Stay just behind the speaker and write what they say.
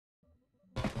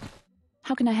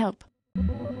How can I help?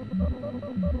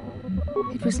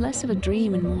 It was less of a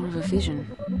dream and more of a vision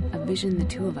the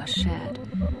two of us shared.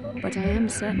 But I am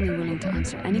certainly willing to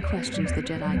answer any questions the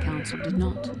Jedi Council did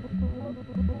not.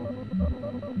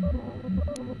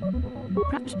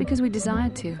 Perhaps because we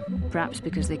desired to. Perhaps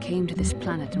because they came to this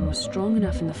planet and were strong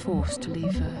enough in the Force to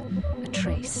leave a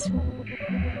trace.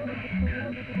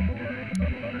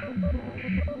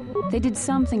 They did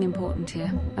something important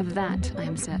here. Of that, I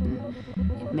am certain.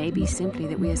 It may be simply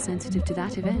that we are sensitive to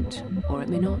that event, or it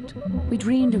may not. We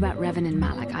dreamed about Revan and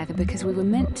Malak either because we were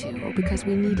meant to, or because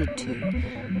we needed to.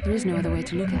 There is no other way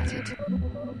to look at it.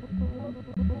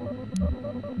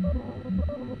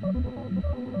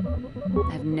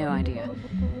 I have no idea.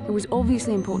 It was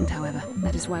obviously important, however.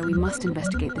 That is why we must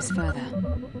investigate this further.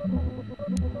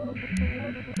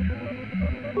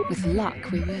 With luck,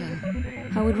 we will.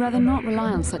 I would rather not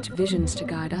rely on such visions to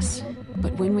guide us,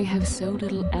 but when we have so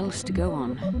little else to go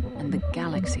on, and the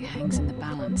galaxy hangs in the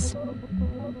balance.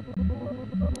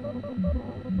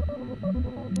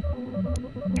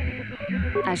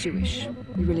 As you wish.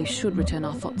 We really should return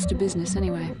our thoughts to business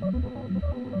anyway.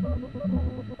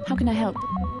 How can I help?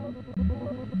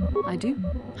 I do?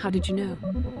 How did you know?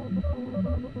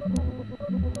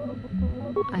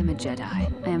 I'm a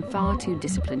Jedi. I am far too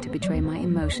disciplined to betray my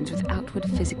emotions with outward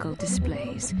physical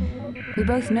displays. We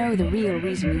both know the real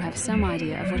reason you have some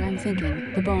idea of what I'm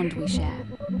thinking, the bond we share.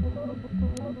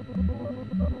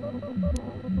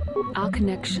 Our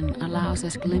connection allows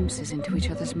us glimpses into each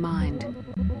other's mind.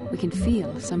 We can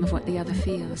feel some of what the other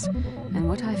feels, and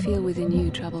what I feel within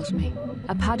you troubles me.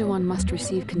 A Padawan must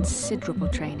receive considerable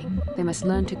training. They must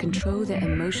learn to control their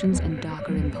emotions and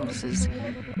darker impulses.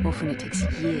 Often it takes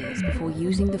years before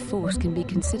using the Force can be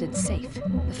considered safe.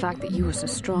 The fact that you are so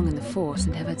strong in the Force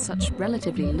and have had such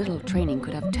relatively little training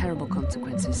could have terrible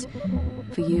consequences.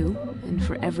 For you, and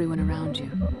for everyone around you.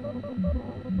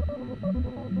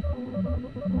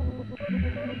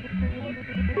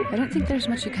 I don't think there's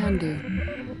much you can do.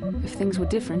 If things were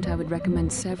different, I would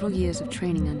recommend several years of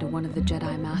training under one of the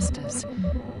Jedi Masters,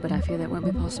 but I fear that won't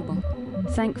be possible.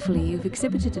 Thankfully, you've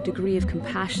exhibited a degree of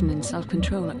compassion and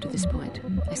self-control up to this point.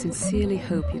 I sincerely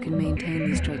hope you can maintain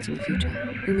these traits in the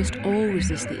future. We must all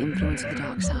resist the influence of the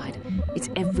dark side. It's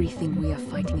everything we are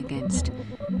fighting against.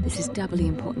 This is doubly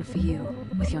important for you,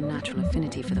 with your natural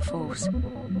affinity for the Force.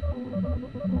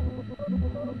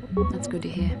 That's good to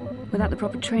hear. Without the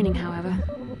proper training, however,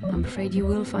 I'm afraid you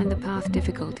will find the path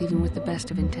difficult even with the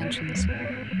best of intentions.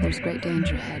 There's great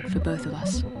danger ahead for both of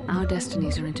us. Our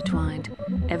destinies are intertwined.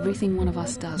 Everything one of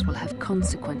us does will have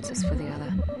consequences for the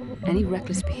other. Any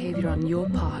reckless behavior on your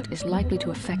part is likely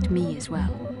to affect me as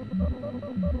well.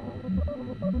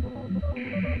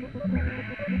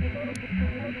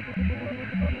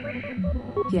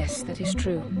 Yes, that is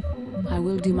true. I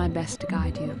will do my best to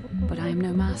guide you, but I am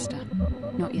no master.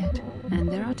 Not yet. And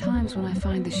there are times when I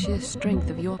find the sheer strength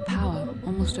of your power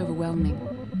almost overwhelming.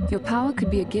 Your power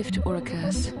could be a gift or a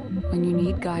curse. When you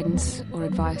need guidance or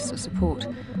advice or support,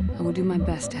 I will do my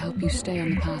best to help you stay on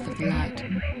the path of the light.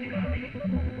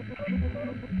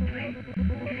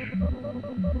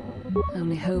 I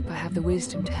only hope I have the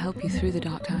wisdom to help you through the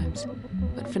dark times.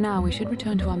 But for now, we should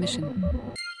return to our mission.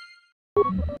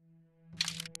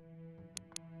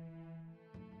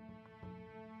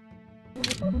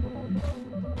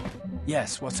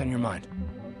 Yes, what's on your mind?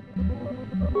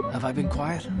 Have I been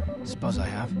quiet? Suppose I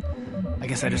have. I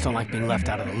guess I just don't like being left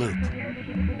out of the loop.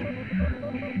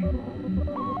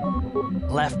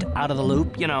 Left out of the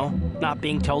loop, you know, not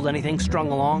being told anything,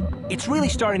 strung along. It's really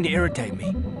starting to irritate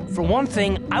me. For one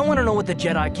thing, I want to know what the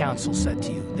Jedi Council said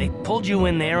to you. They pulled you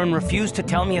in there and refused to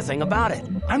tell me a thing about it.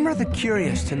 I'm rather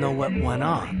curious to know what went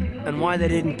on, and why they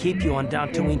didn't keep you on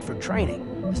Tatooine for training.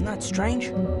 Isn't that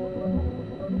strange?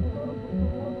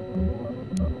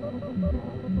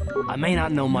 I may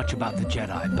not know much about the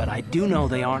Jedi, but I do know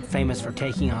they aren't famous for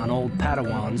taking on old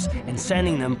Padawans and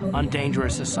sending them on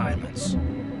dangerous assignments.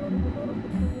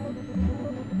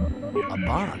 A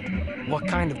bond? What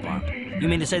kind of bond? You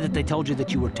mean to say that they told you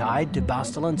that you were tied to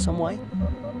Bastila in some way?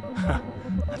 I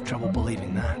have trouble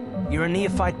believing that. You're a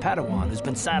neophyte Padawan who's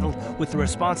been saddled with the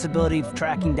responsibility of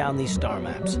tracking down these star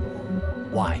maps.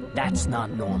 Why, that's not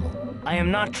normal. I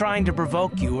am not trying to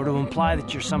provoke you or to imply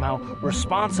that you're somehow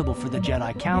responsible for the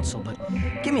Jedi Council, but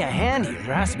give me a hand here.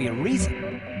 There has to be a reason.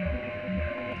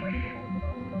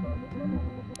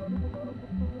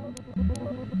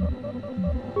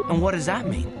 And what does that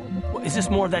mean? Is this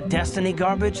more of that destiny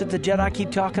garbage that the Jedi keep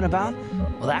talking about?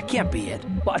 Well, that can't be it.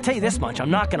 Well, I'll tell you this much.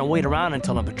 I'm not going to wait around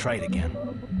until I'm betrayed again.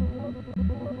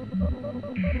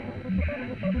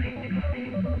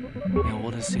 Yeah,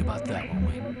 we'll see about that,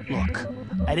 won't we? Look,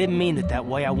 I didn't mean it that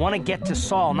way. I want to get to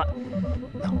Saul, not...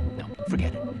 No,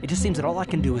 forget it. It just seems that all I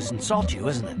can do is insult you,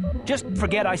 isn't it? Just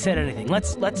forget I said anything.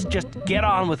 Let's just get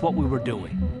on with what we were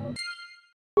doing.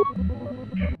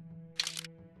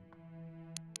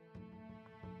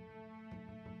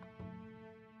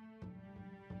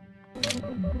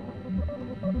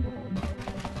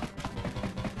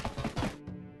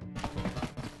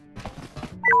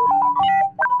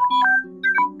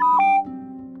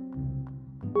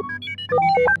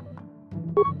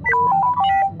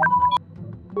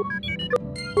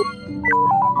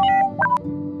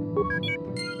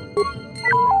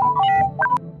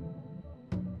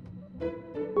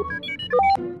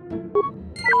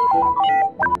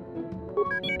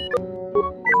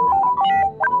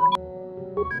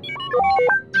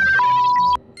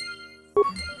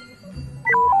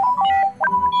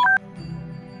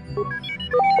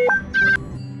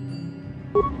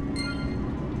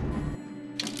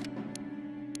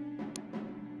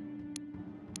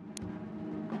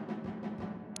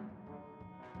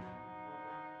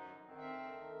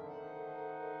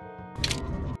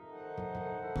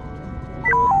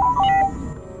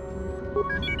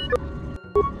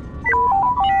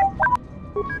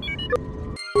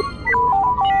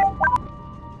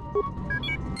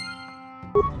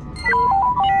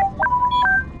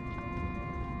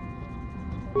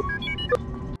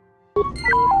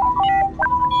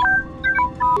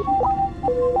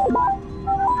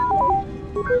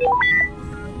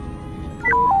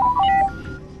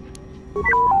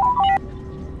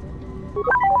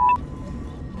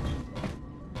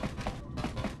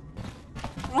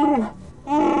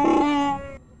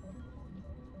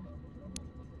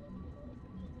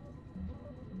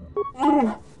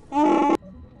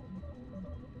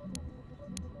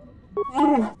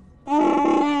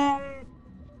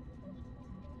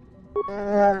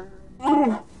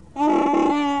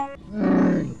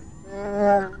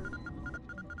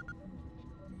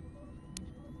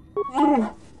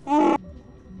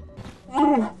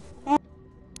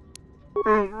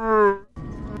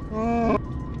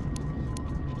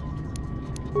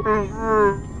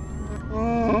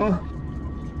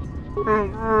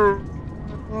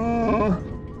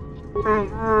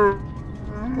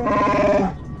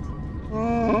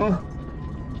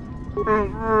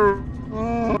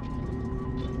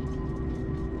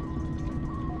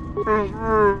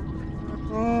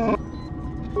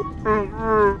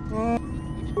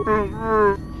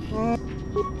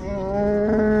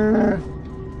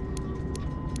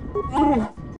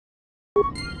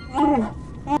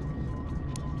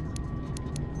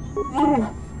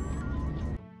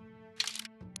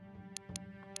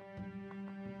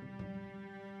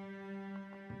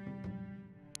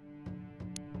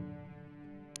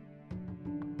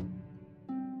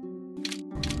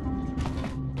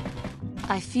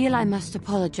 I feel I must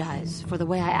apologize for the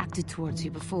way I acted towards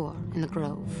you before, in the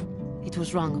Grove. It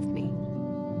was wrong of me.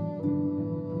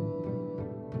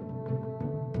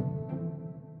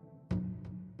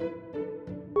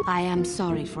 I am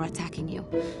sorry for attacking you.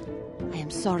 I am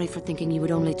sorry for thinking you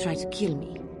would only try to kill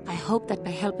me. I hope that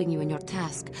by helping you in your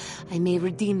task, I may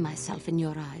redeem myself in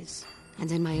your eyes,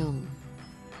 and in my own.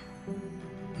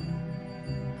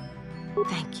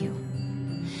 Thank you.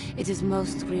 It is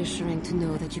most reassuring to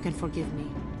know that you can forgive me,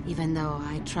 even though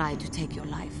I tried to take your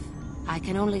life. I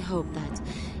can only hope that,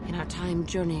 in our time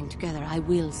journeying together, I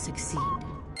will succeed.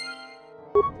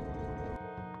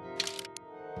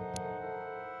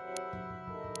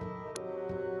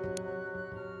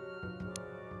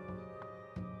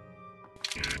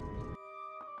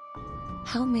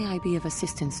 How may I be of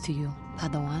assistance to you,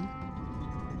 Padawan?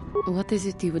 What is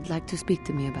it you would like to speak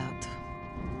to me about?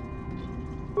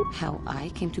 How I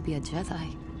came to be a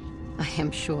Jedi? I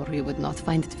am sure you would not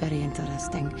find it very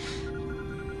interesting.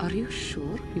 Are you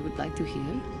sure you would like to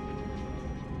hear?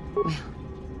 Well,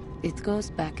 it goes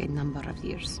back a number of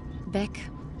years. Back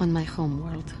on my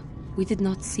homeworld, we did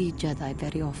not see Jedi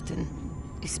very often,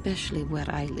 especially where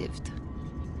I lived.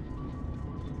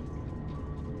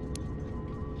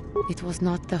 It was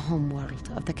not the homeworld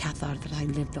of the KOTOR that I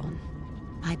lived on.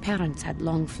 My parents had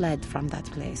long fled from that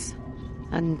place,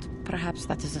 and perhaps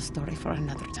that is a story for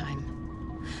another time.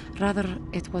 Rather,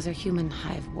 it was a human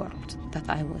hive world that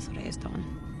I was raised on.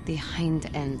 The hind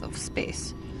end of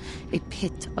space. A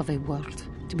pit of a world,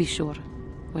 to be sure,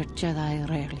 where Jedi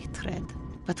rarely tread.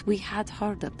 But we had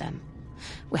heard of them.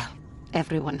 Well,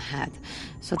 everyone had,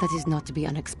 so that is not to be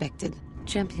unexpected.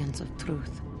 Champions of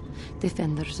truth,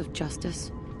 defenders of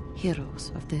justice,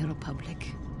 heroes of the Republic.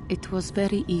 It was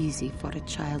very easy for a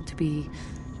child to be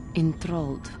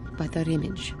enthralled by their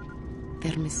image,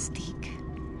 their mystique.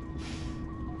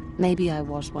 Maybe I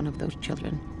was one of those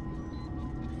children.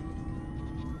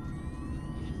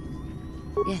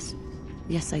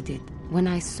 Yes, I did. When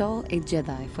I saw a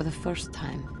Jedi for the first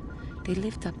time, they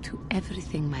lived up to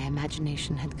everything my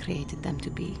imagination had created them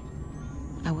to be.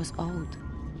 I was awed,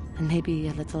 and maybe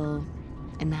a little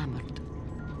enamored.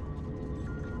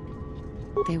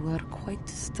 They were quite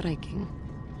striking,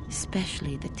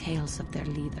 especially the tales of their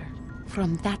leader.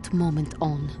 From that moment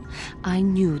on, I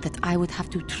knew that I would have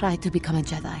to try to become a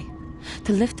Jedi,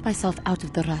 to lift myself out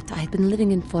of the rut I had been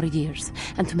living in for years,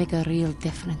 and to make a real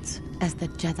difference as the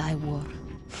Jedi wore.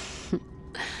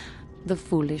 The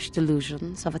foolish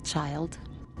delusions of a child.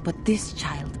 But this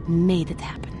child made it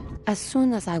happen. As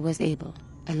soon as I was able,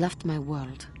 I left my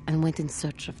world and went in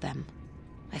search of them.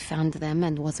 I found them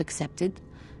and was accepted.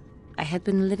 I had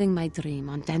been living my dream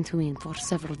on Tatooine for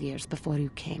several years before you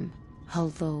came,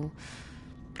 although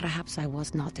perhaps I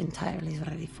was not entirely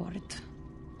ready for it,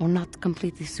 or not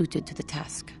completely suited to the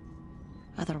task.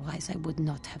 Otherwise, I would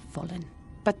not have fallen.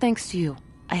 But thanks to you,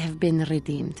 I have been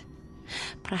redeemed.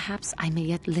 Perhaps I may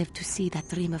yet live to see that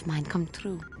dream of mine come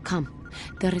true. Come,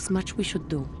 there is much we should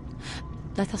do.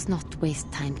 Let us not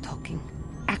waste time talking.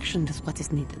 Action is what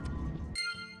is needed.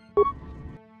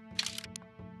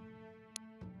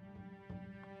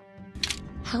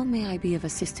 How may I be of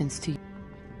assistance to you?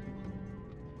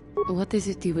 What is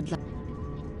it you would like?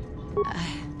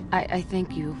 I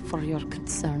thank you for your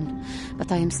concern, but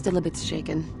I am still a bit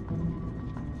shaken.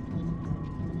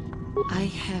 I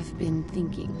have been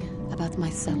thinking about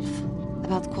myself,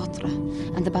 about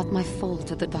KOTOR, and about my fall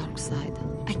to the dark side.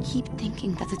 I keep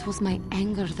thinking that it was my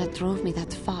anger that drove me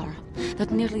that far,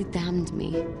 that nearly damned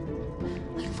me.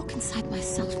 I look inside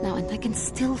myself now and I can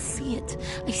still see it.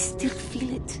 I still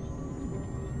feel it.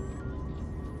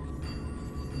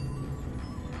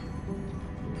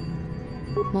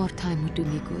 More time would do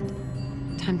me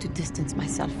good. Time to distance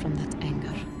myself from that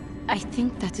anger. I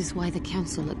think that is why the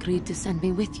Council agreed to send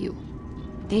me with you.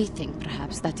 They think,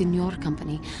 perhaps, that in your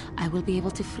company, I will be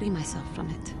able to free myself from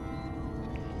it.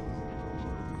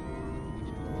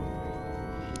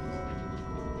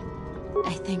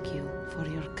 I thank you for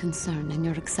your concern and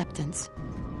your acceptance.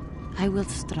 I will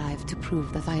strive to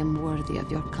prove that I am worthy of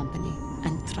your company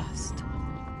and trust.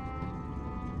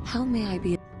 How may I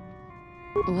be...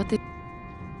 What is...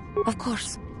 Of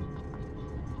course.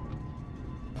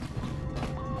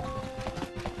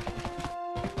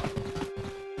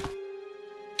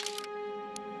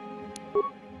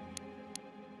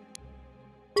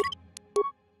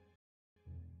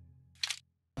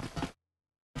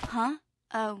 Huh?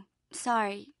 Oh,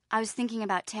 sorry. I was thinking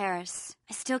about Terrace.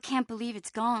 I still can't believe it's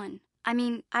gone. I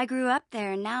mean, I grew up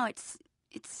there and now it's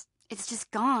just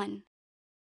gone.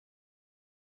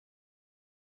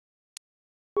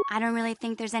 I don't really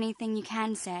think there's anything you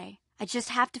can say. I just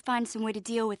have to find some way to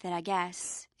deal with it, I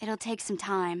guess. It'll take some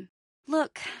time.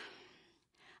 Look,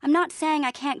 I'm not saying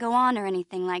I can't go on or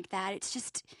anything like that.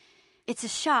 It's a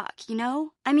shock, you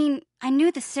know? I mean, I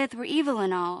knew the Sith were evil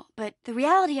and all, but the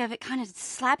reality of it kind of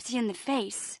slaps you in the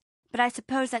face. But I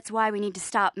suppose that's why we need to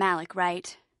stop Malik,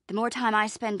 right? The more time I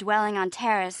spend dwelling on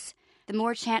Terrace, the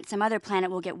more chance some other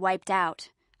planet will get wiped out.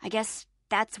 I guess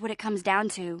that's what it comes down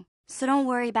to. So don't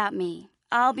worry about me.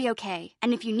 I'll be okay.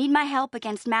 And if you need my help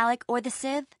against Malik or the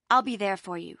Sith, I'll be there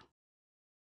for you.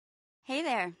 Hey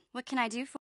there, what can I do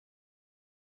for...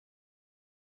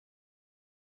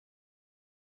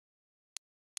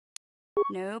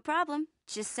 No problem.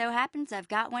 Just so happens I've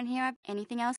got one here.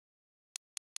 Anything else?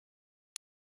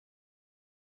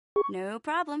 No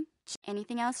problem.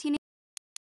 Anything else you need?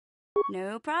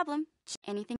 No problem.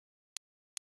 Anything?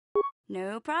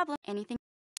 No problem. Anything?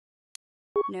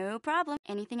 No problem.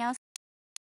 Anything else?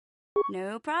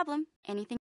 No problem.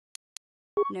 Anything?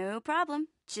 No problem.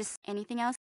 Just anything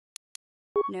else?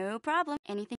 No problem.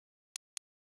 Anything?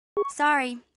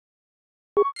 Sorry.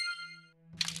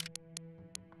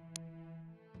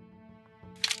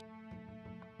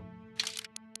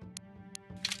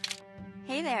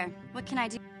 Hey there, what can I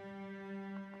do?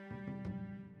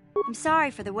 I'm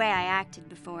sorry for the way I acted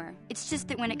before. It's just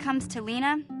that when it comes to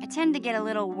Lena, I tend to get a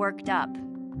little worked up.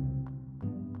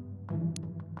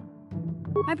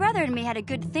 My brother and me had a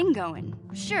good thing going.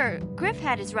 Sure, Griff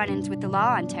had his run-ins with the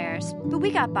law on Terrace, but we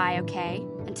got by okay,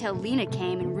 until Lena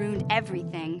came and ruined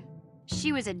everything.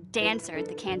 She was a dancer at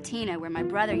the cantina where my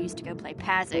brother used to go play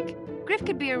Pazik. Griff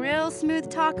could be a real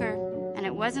smooth talker, and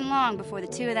it wasn't long before the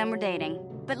two of them were dating.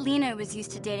 But Lena was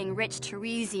used to dating rich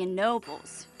Teresian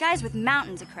nobles, guys with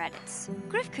mountains of credits.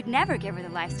 Griff could never give her the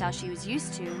lifestyle she was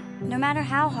used to, no matter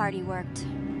how hard he worked.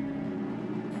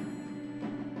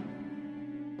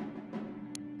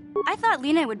 I thought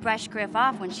Lena would brush Griff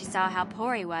off when she saw how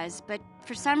poor he was, but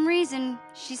For some reason,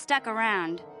 she stuck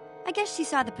around. I guess she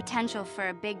saw the potential for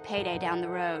a big payday down the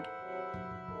road.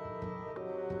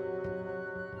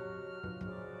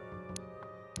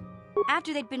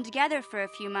 After they'd been together for a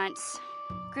few months,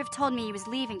 Griff told me he was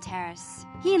leaving Terrace.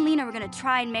 He and Lena were gonna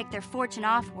try and make their fortune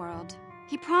off-world.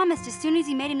 He promised as soon as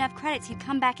he made enough credits he'd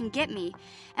come back and get me,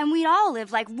 and we'd all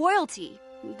live like royalty.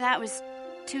 That was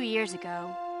 2 years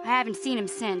ago. I haven't seen him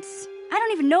since. I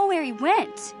don't even know where he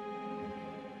went.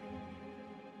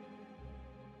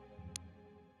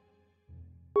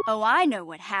 Oh, I know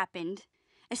what happened.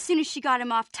 As soon as she got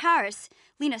him off Taurus,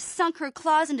 Lena sunk her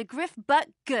claws into Griff butt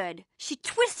good. She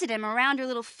twisted him around her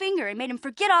little finger and made him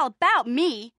forget all about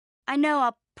me. I know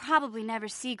I'll probably never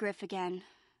see Griff again.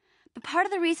 But part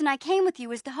of the reason I came with you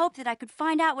was to hope that I could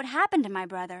find out what happened to my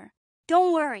brother.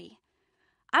 Don't worry.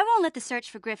 I won't let the search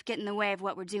for Griff get in the way of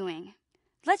what we're doing.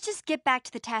 Let's just get back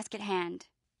to the task at hand.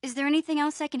 Is there anything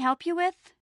else I can help you with?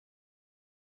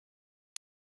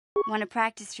 Want to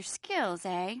practice your skills,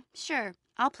 eh? Sure,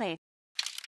 I'll play.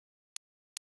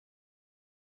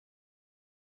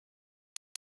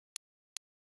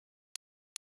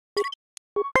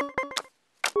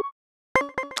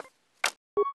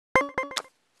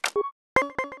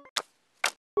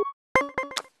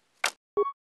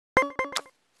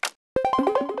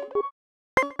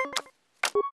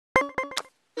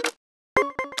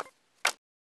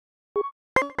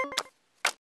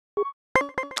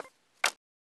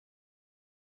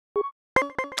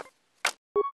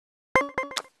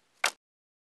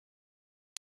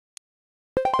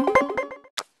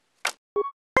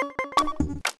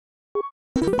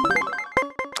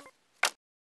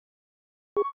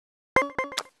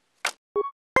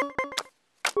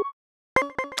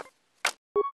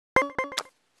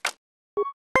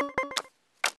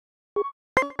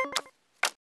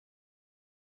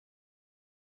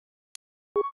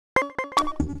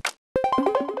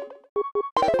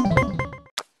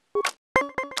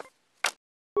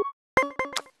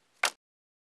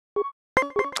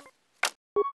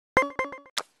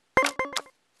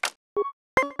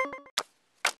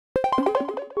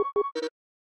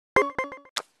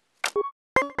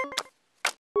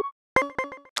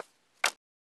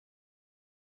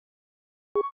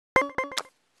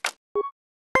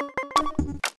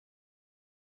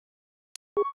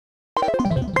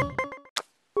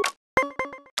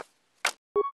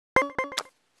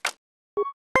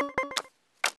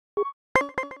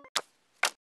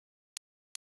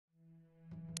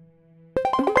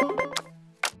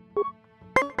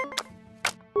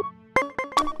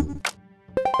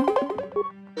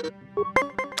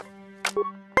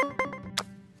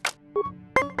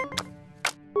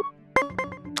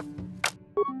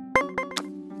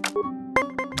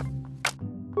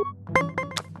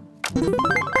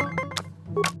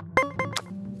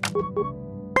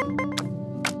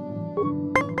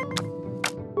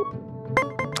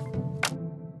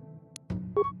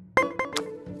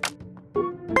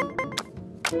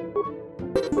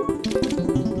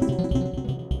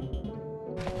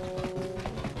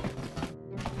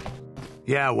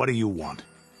 Yeah, what do you want?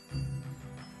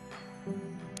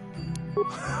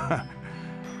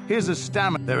 Here's a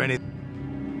stamina. There any?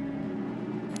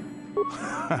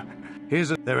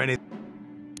 Here's a. There any?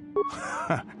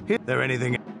 Here, there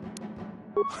anything?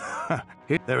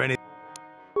 Here, there any?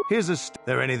 Here's a.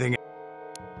 There anything?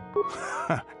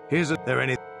 Here's a. There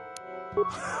any?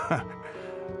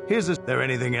 Here's a. There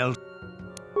anything else?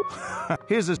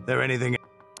 Here's a. There anything?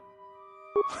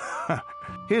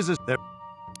 Here's a. There.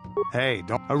 Hey,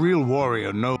 don't. A real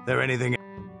warrior. No. There anything?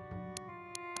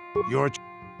 Your.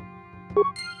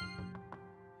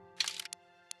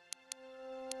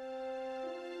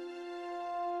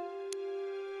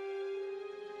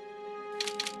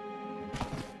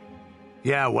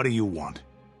 Yeah, what do you want?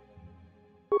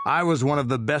 I was one of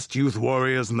the best youth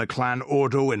warriors in the clan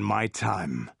Ordo in my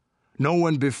time. No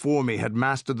one before me had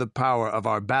mastered the power of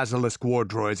our basilisk war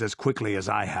droids as quickly as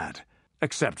I had.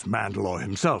 Except Mandalore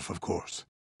himself, of course.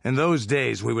 In those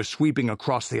days, we were sweeping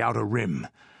across the Outer Rim,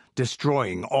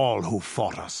 destroying all who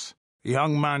fought us.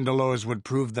 Young Mandalores would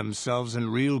prove themselves in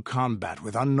real combat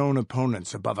with unknown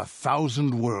opponents above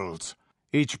 1,000 worlds.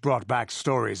 Each brought back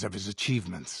stories of his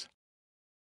achievements.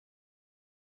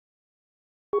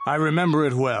 I remember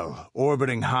it well,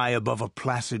 orbiting high above a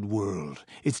placid world,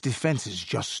 its defenses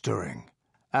just stirring.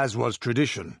 As was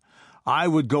tradition, I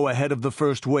would go ahead of the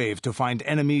first wave to find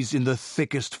enemies in the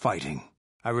thickest fighting.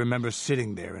 I remember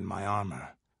sitting there in my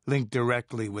armor, linked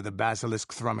directly with the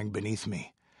basilisk thrumming beneath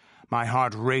me, my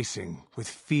heart racing with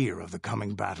fear of the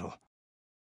coming battle.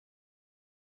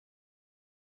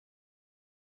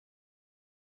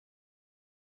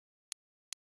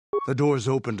 The doors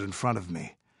opened in front of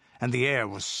me, and the air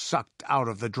was sucked out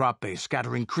of the drop bay,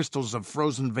 scattering crystals of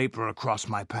frozen vapor across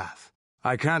my path.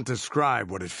 I can't describe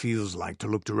what it feels like to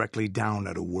look directly down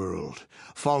at a world,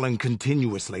 falling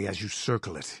continuously as you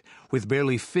circle it, with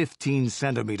barely 15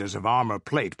 centimeters of armor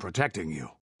plate protecting you.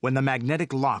 When the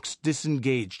magnetic locks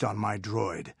disengaged on my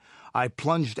droid, I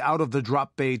plunged out of the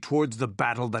drop bay towards the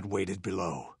battle that waited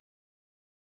below.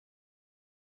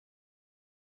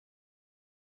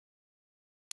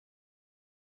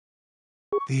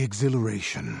 The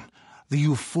exhilaration, the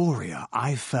euphoria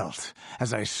I felt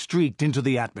as I streaked into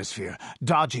the atmosphere,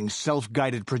 dodging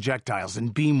self-guided projectiles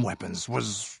and beam weapons,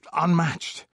 was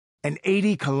unmatched. An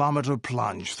 80-kilometer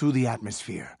plunge through the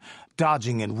atmosphere,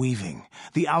 dodging and weaving,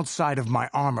 the outside of my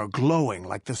armor glowing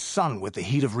like the sun with the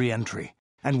heat of re-entry.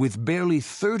 And with barely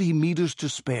 30 meters to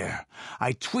spare,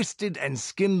 I twisted and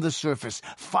skimmed the surface,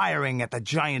 firing at the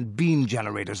giant beam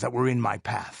generators that were in my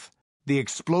path. The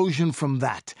explosion from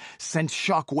that sent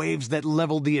shock waves that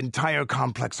leveled the entire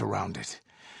complex around it.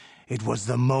 It was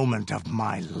the moment of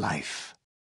my life.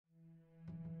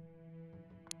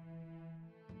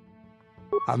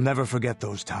 I'll never forget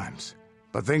those times.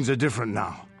 But things are different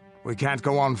now. We can't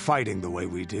go on fighting the way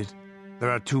we did.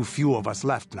 There are too few of us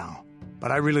left now.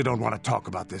 But I really don't want to talk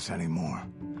about this anymore.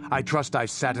 I trust I've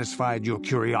satisfied your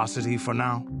curiosity for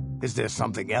now. Is there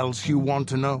something else you want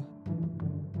to know?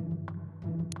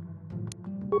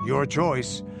 Your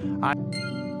choice.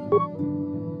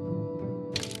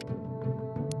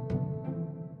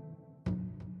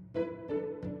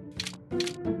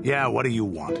 Yeah, what do you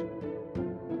want?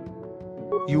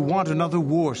 You want another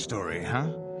war story, huh?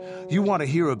 You want to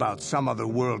hear about some other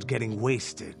world getting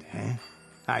wasted, eh?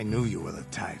 I knew you were the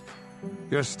type.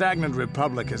 Your stagnant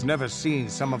republic has never seen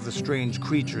some of the strange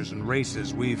creatures and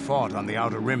races we fought on the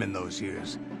Outer Rim in those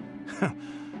years.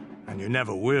 And you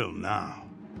never will now.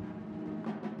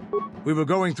 We were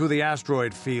going through the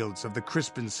asteroid fields of the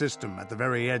Crispin system at the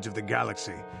very edge of the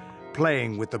galaxy,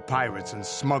 playing with the pirates and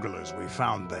smugglers we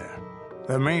found there.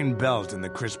 The main belt in the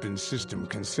Crispin system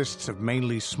consists of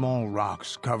mainly small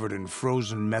rocks covered in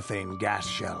frozen methane gas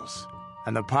shells,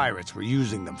 and the pirates were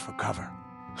using them for cover.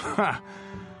 Ha!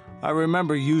 I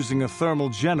remember using a thermal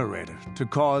generator to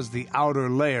cause the outer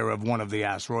layer of one of the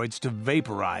asteroids to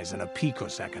vaporize in a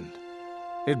picosecond.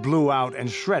 It blew out and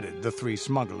shredded the 3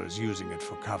 smugglers using it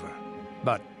for cover.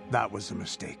 But that was a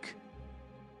mistake.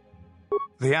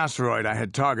 The asteroid I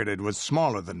had targeted was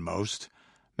smaller than most,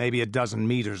 maybe a dozen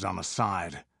meters on a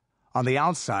side. On the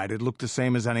outside, it looked the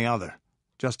same as any other,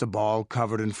 just a ball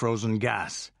covered in frozen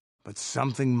gas. But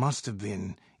something must have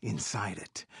been inside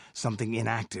it, something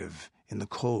inactive in the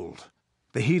cold.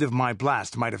 The heat of my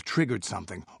blast might have triggered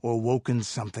something or woken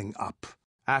something up.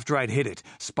 After I'd hit it,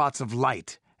 spots of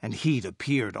light and heat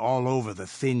appeared all over the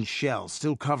thin shell,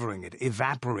 still covering it,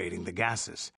 evaporating the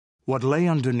gases. What lay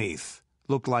underneath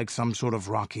looked like some sort of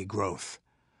rocky growth.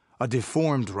 A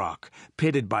deformed rock,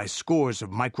 pitted by scores of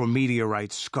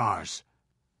micrometeorite scars.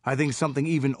 I think something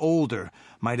even older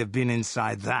might have been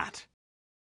inside that.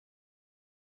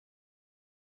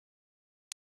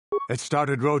 It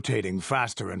started rotating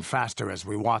faster and faster as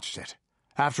we watched it.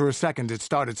 After a second, it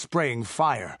started spraying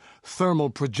fire, thermal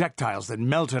projectiles that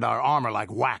melted our armor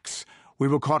like wax. We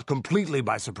were caught completely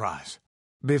by surprise.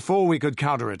 Before we could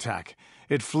counterattack,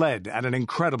 it fled at an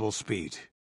incredible speed.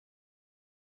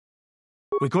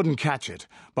 We couldn't catch it,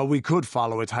 but we could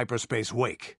follow its hyperspace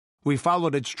wake. We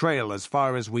followed its trail as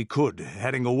far as we could,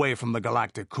 heading away from the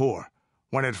galactic core.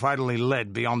 When it finally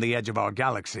led beyond the edge of our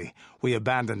galaxy, we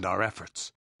abandoned our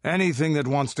efforts. Anything that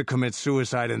wants to commit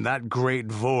suicide in that great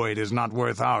void is not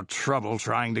worth our trouble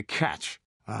trying to catch.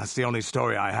 That's the only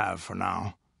story I have for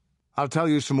now. I'll tell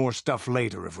you some more stuff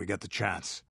later if we get the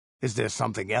chance. Is there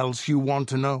something else you want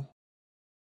to know?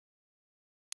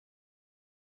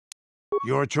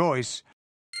 Your choice.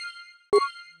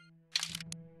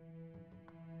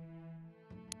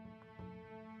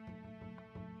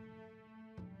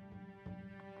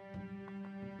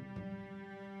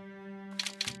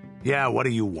 Yeah, what do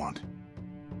you want?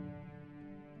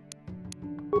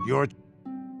 Your...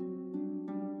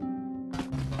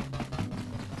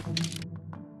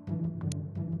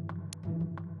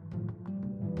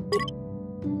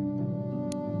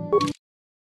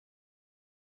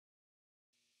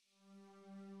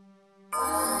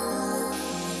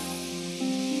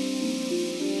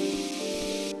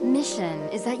 Mission,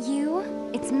 is that you?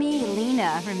 It's me,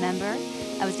 Lena, remember?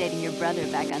 I was dating your brother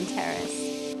back on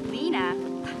Terrace. Lena?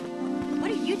 What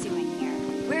are you doing here?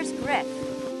 Where's Griff?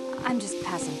 I'm just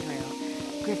passing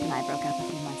through. Griff and I broke up a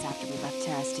few months after we left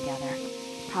Terrace together.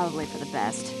 Probably for the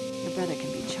best. Your brother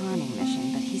can be charming,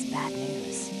 Mission, but he's bad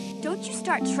news. Don't you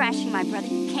start trashing my brother,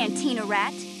 you cantina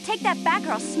rat. Take that back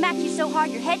or I'll smack you so hard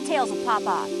your head tails will pop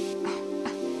off.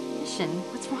 Mission,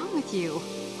 what's wrong with you?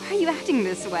 Why are you acting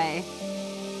this way?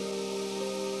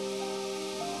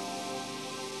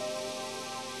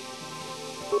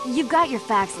 You've got your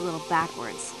facts a little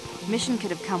backwards. Mission could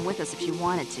have come with us if she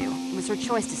wanted to. It was her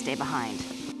choice to stay behind.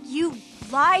 You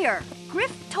liar!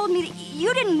 Griff told me that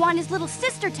you didn't want his little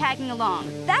sister tagging along.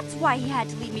 That's why he had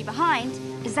to leave me behind.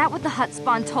 Is that what the hut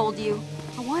spawn told you?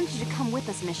 I wanted you to come with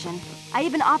us, Mission. I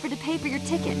even offered to pay for your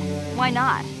ticket. Why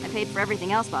not? I paid for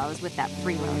everything else while I was with that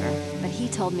freeloader. But he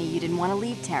told me you didn't want to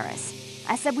leave Terrace.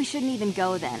 I said we shouldn't even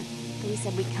go then. But he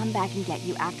said we'd come back and get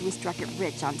you after we struck it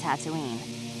rich on Tatooine.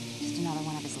 Just another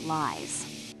one of his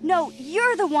lies. No,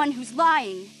 you're the one who's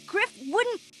lying. Griff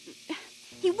wouldn't...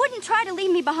 He wouldn't try to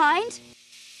leave me behind.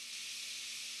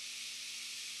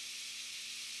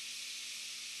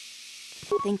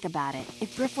 Think about it.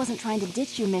 If Griff wasn't trying to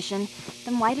ditch you, Mission,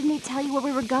 then why didn't he tell you where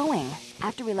we were going?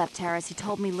 After we left Terrace, he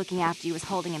told me looking after you was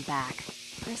holding him back.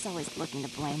 Griff's always looking to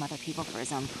blame other people for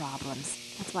his own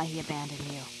problems. That's why he abandoned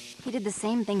you. He did the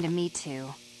same thing to me,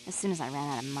 too. As soon as I ran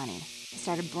out of money, he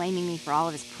started blaming me for all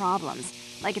of his problems,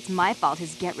 like it's my fault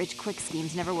his get-rich-quick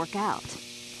schemes never work out.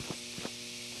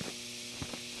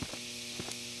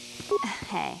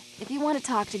 Hey, if you want to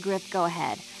talk to Griff, go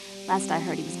ahead. Last I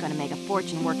heard, he was going to make a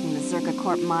fortune working the Zerka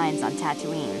Corp mines on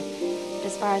Tatooine. But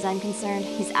as far as I'm concerned,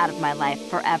 he's out of my life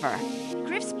forever.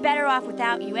 Griff's better off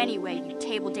without you anyway, you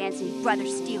table-dancing,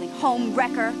 brother-stealing home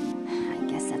wrecker. I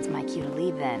guess that's my cue to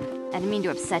leave then. I didn't mean to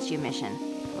upset you, Mission.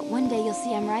 But one day you'll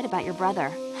see I'm right about your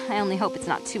brother. I only hope it's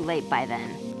not too late by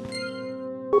then.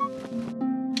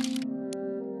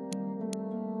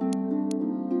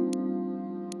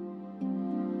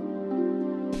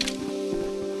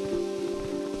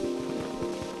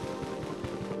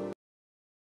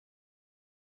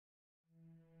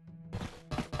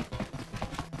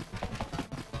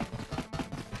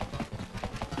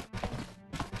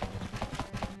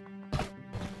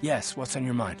 Yes, what's on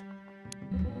your mind?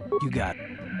 You got it.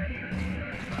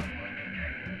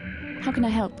 How can I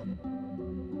help?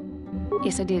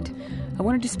 Yes, I did. I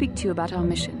wanted to speak to you about our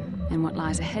mission and what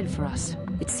lies ahead for us.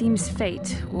 It seems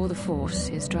fate, or the Force,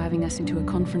 is driving us into a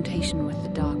confrontation with the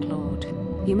Dark Lord.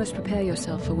 You must prepare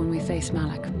yourself for when we face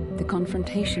Malak. The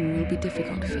confrontation will be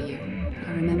difficult for you.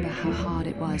 I remember how hard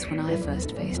it was when I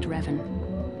first faced Revan.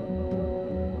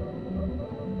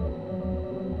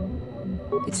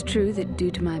 It's true that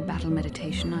due to my battle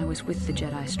meditation, I was with the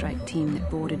Jedi strike team that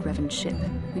boarded Revan's ship.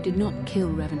 We did not kill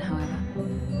Revan, however.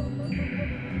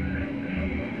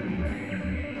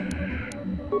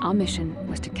 Our mission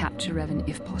was to capture Revan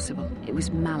if possible. It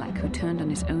was Malak who turned on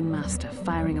his own master,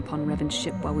 firing upon Revan's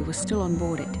ship while we were still on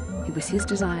board it. It was his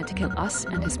desire to kill us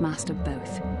and his master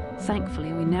both.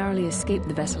 Thankfully, we narrowly escaped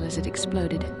the vessel as it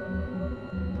exploded.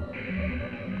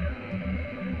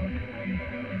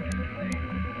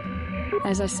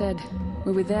 As I said,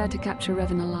 we were there to capture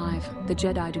Revan alive. The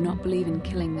Jedi do not believe in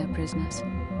killing their prisoners.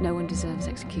 No one deserves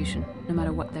execution, no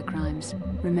matter what their crimes.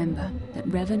 Remember that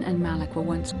Revan and Malak were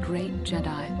once great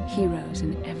Jedi, heroes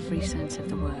in every sense of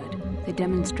the word. They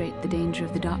demonstrate the danger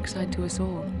of the dark side to us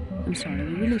all. I'm sorry,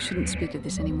 we really shouldn't speak of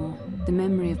this anymore. The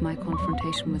memory of my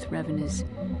confrontation with Revan is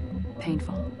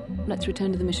painful. Let's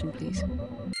return to the mission, please.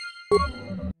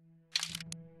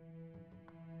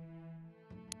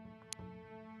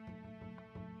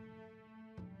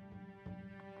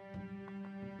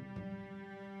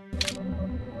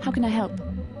 How can I help?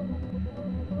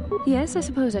 Yes, I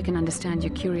suppose I can understand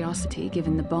your curiosity,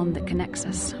 given the bond that connects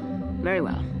us. Very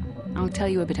well. I'll tell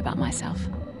you a bit about myself.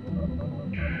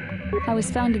 I was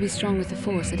found to be strong with the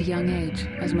Force at a young age,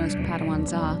 as most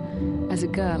Padawans are. As a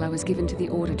girl, I was given to the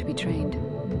Order to be trained.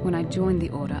 When I joined the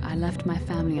Order, I left my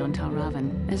family on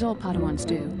Talravan, as all Padawans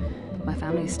do. My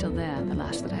family is still there, the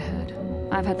last that I heard.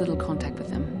 I've had little contact with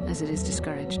them, as it is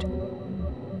discouraged.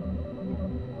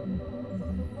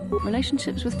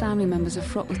 Relationships with family members are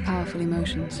fraught with powerful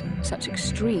emotions. Such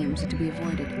extremes are to be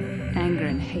avoided. Anger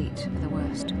and hate are the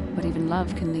worst, but even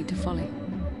love can lead to folly.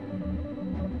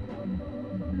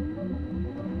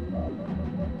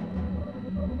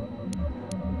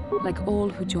 Like all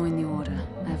who join the Order,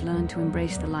 I've learned to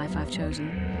embrace the life I've chosen.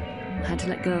 I had to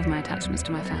let go of my attachments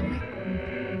to my family.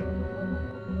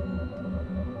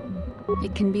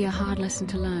 It can be a hard lesson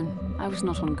to learn. I was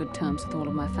not on good terms with all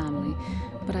of my family,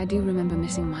 but I do remember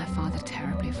missing my father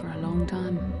terribly for a long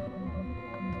time.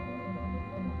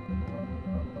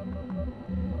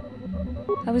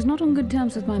 I was not on good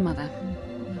terms with my mother.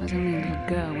 I was only a little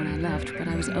girl when I left, but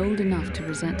I was old enough to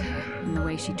resent her and the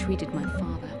way she treated my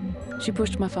father. She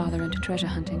pushed my father into treasure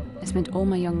hunting. I spent all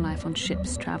my young life on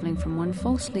ships, traveling from one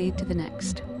false lead to the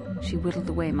next. She whittled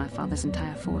away my father's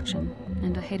entire fortune,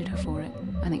 and I hated her for it.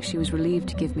 I think she was relieved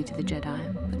to give me to the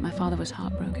Jedi, but my father was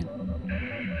heartbroken.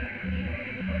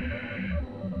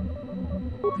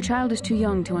 A child is too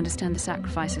young to understand the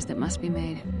sacrifices that must be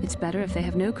made. It's better if they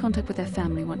have no contact with their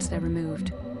family once they're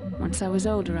removed. Once I was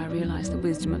older, I realized the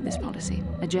wisdom of this policy.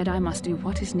 A Jedi must do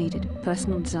what is needed,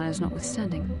 personal desires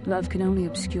notwithstanding. Love can only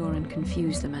obscure and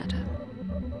confuse the matter.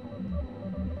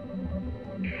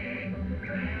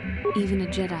 Even a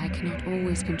Jedi cannot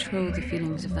always control the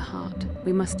feelings of the heart.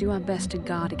 We must do our best to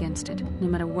guard against it, no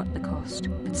matter what the cost.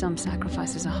 But some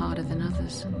sacrifices are harder than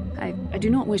others. I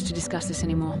do not wish to discuss this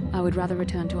anymore. I would rather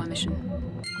return to our mission.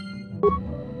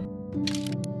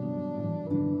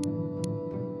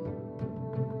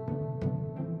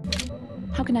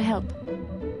 How can I help?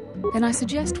 Then I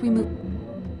suggest we move...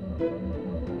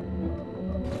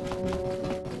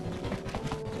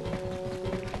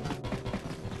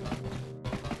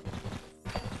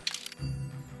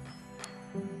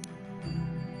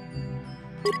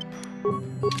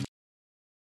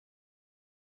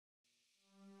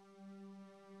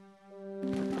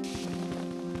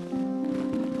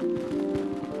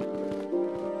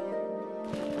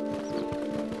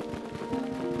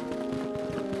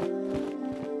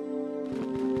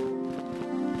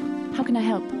 How can I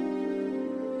help?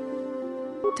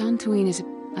 Tatooine is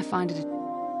I find it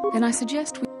Then I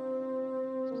suggest we...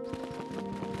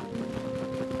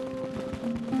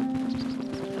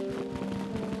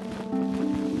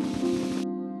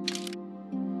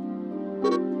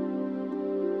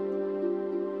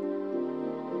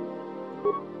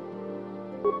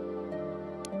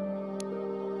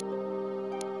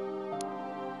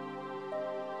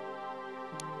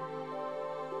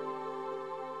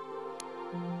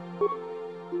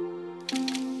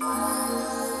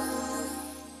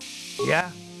 Yeah?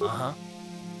 Uh-huh.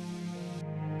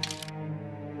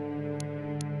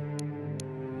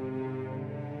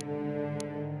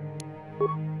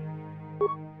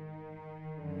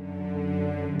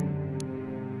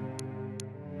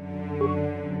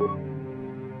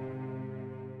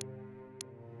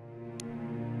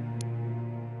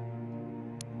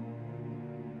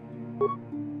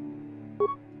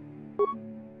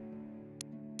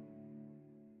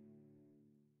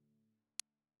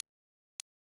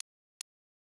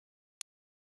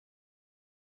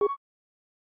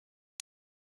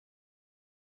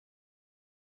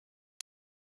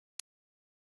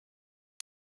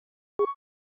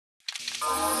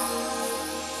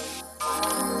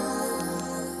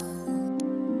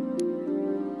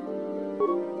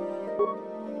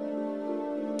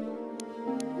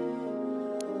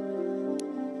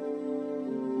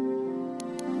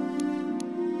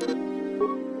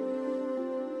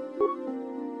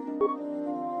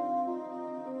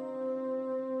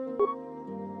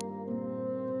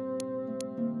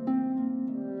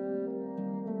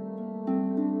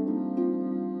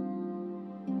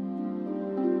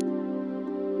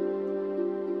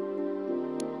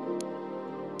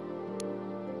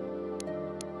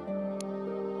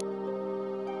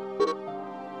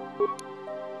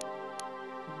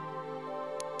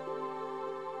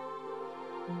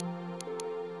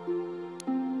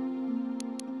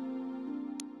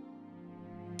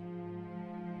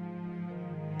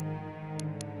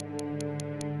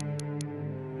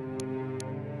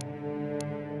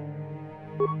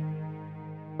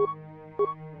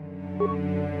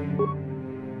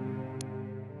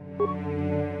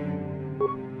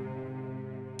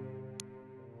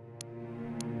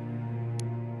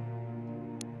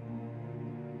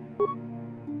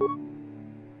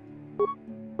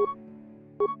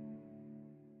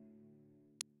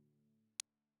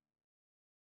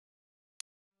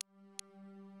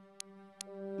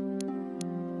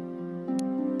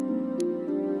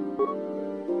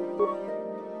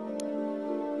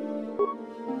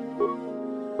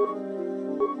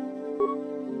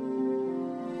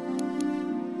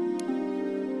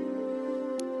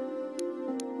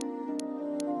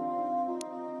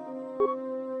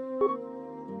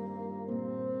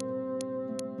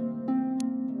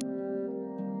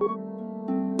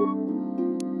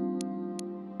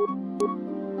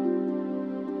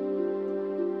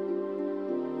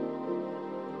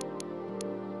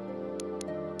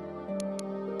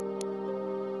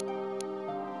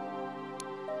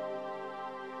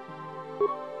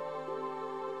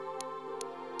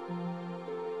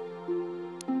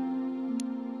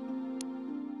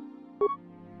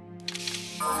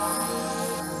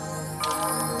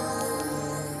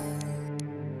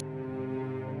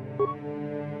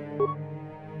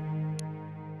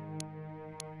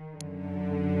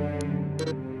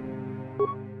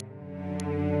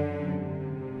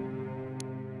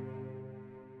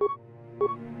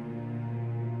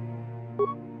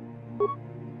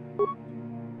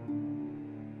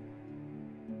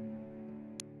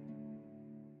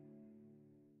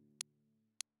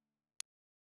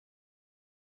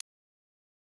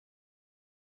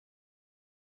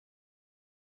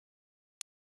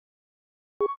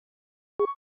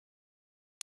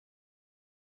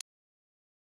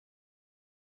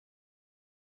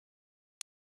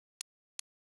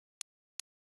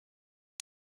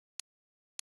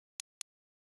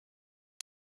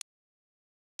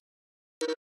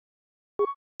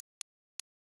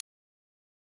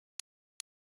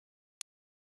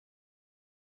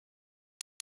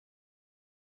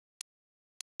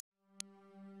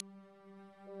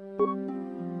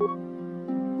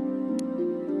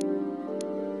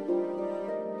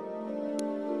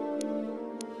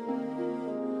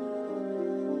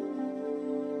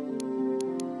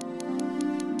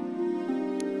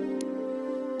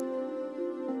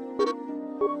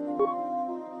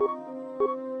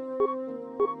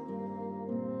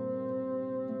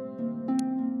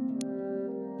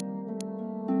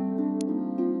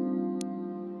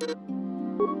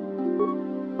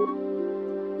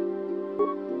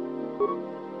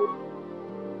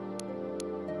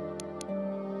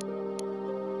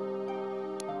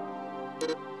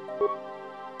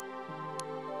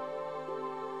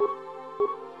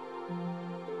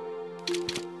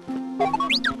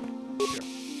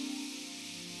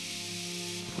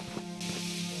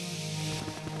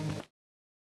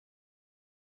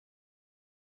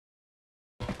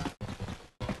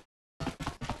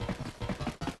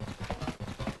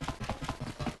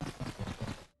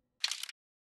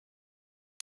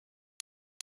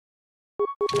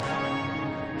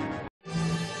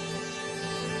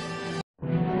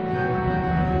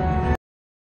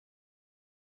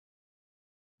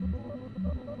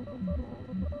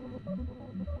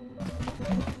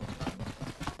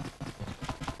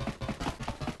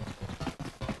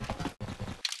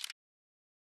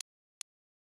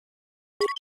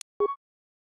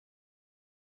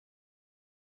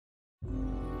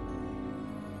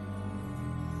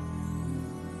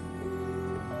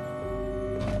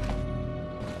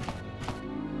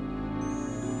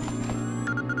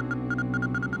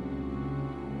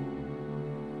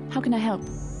 How can I help?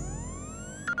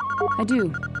 I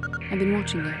do. I've been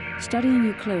watching you, studying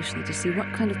you closely to see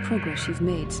what kind of progress you've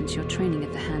made since your training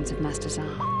at the hands of Master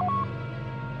Zahn.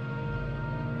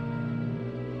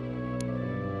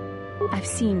 I've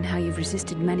seen how you've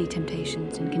resisted many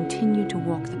temptations and continued to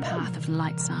walk the path of the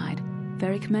light side.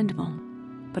 Very commendable.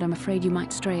 But I'm afraid you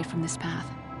might stray from this path.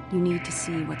 You need to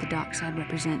see what the dark side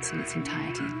represents in its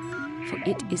entirety. For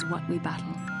it is what we battle.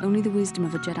 Only the wisdom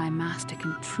of a Jedi Master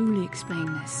can truly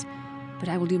explain this. But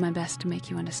I will do my best to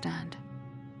make you understand.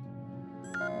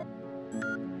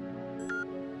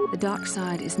 The dark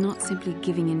side is not simply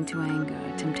giving in to anger,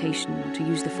 temptation, or to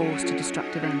use the Force to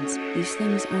destructive ends. These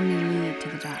things only lead to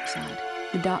the dark side.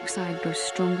 The dark side grows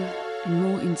stronger and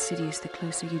more insidious the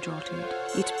closer you draw to it.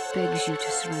 It begs you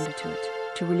to surrender to it,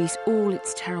 to release all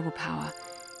its terrible power,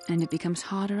 and it becomes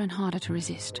harder and harder to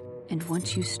resist. And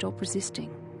once you stop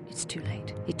resisting, it's too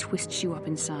late. It twists you up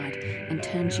inside and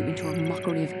turns you into a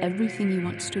mockery of everything you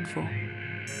once stood for.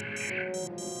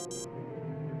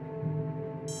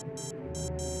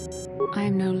 I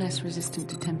am no less resistant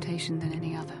to temptation than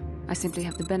any other. I simply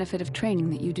have the benefit of training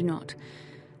that you do not.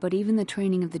 But even the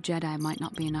training of the Jedi might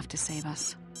not be enough to save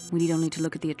us. We need only to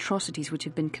look at the atrocities which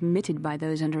have been committed by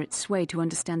those under its sway to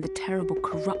understand the terrible,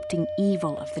 corrupting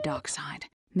evil of the dark side.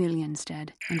 Millions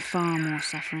dead, and far more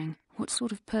suffering. What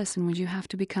sort of person would you have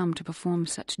to become to perform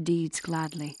such deeds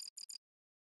gladly?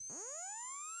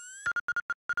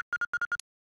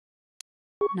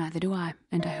 Neither do I,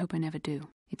 and I hope I never do.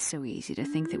 It's so easy to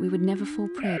think that we would never fall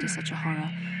prey to such a horror,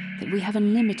 that we have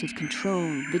unlimited control,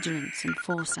 vigilance, and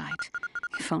foresight.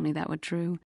 If only that were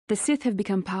true. The Sith have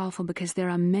become powerful because there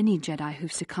are many Jedi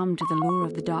who've succumbed to the lure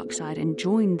of the dark side and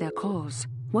joined their cause.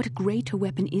 What greater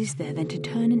weapon is there than to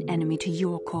turn an enemy to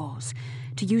your cause,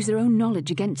 to use their own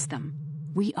knowledge against them?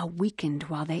 We are weakened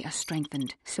while they are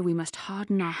strengthened, so we must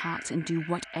harden our hearts and do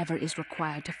whatever is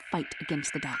required to fight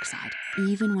against the dark side,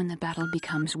 even when the battle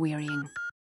becomes wearying.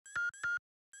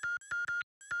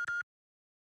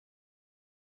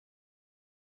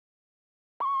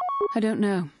 I don't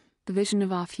know. The vision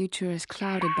of our future is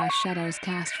clouded by shadows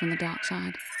cast from the dark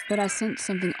side, but I sense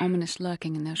something ominous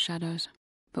lurking in those shadows.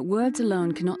 But words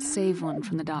alone cannot save one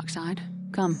from the dark side.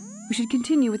 Come, we should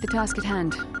continue with the task at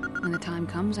hand. When the time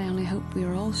comes, I only hope we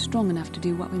are all strong enough to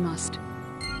do what we must.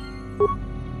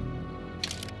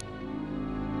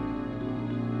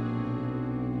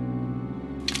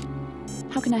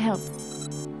 How can I help?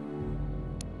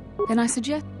 Then I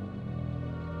suggest...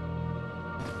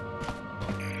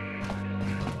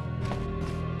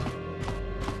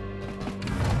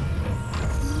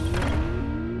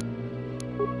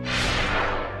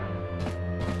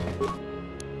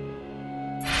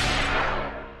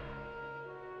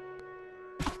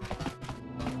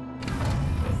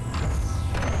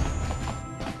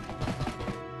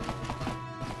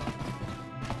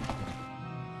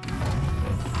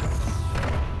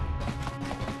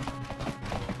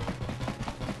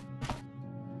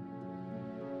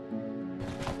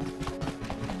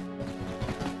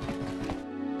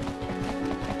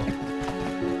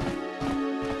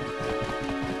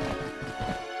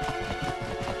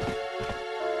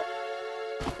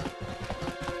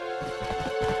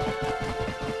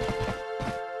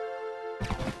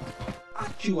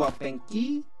 Chua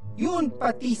Penki, Yun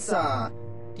Patisa,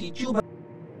 Tichuba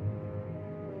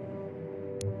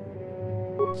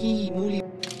Ki Muli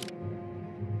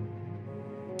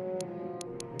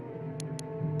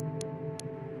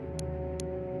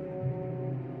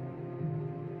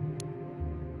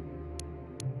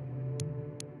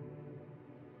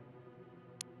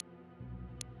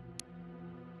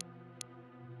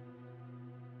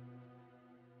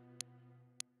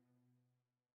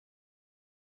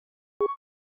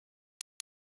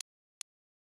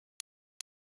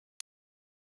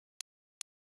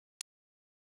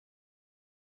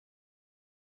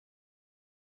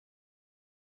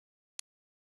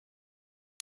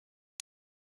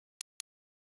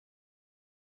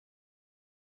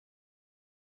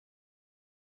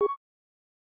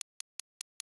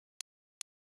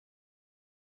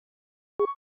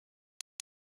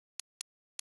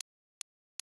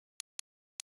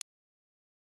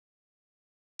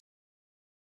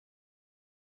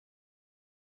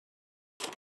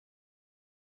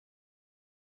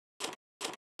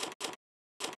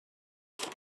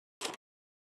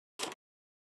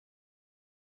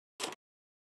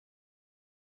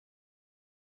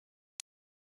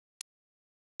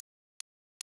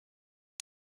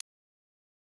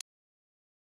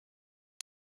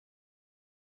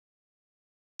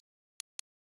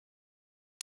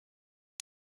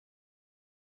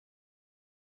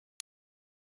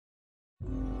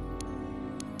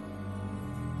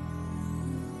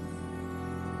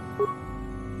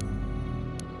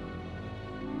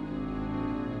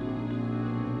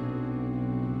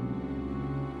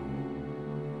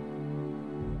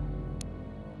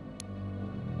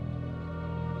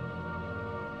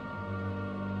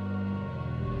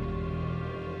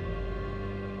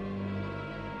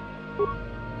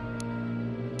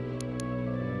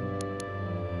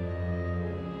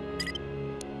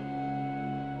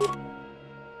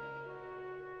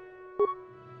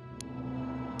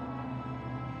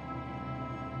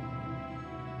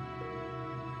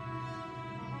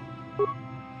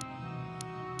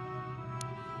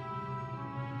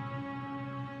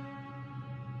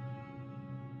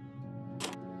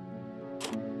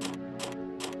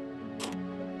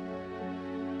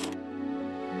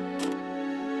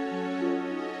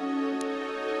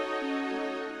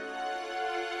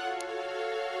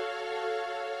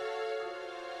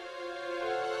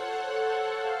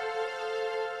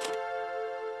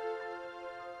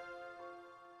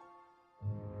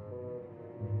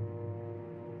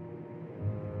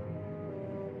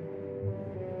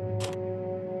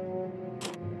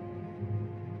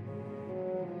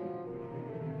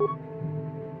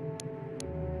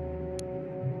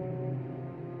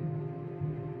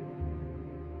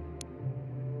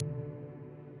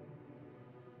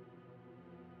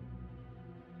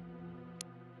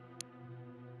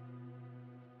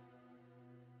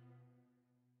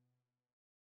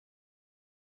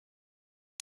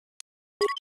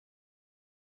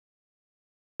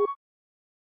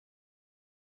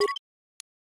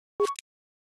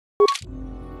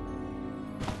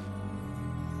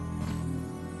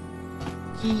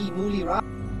Ki mulira.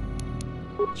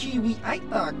 Chiwi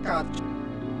aita kat.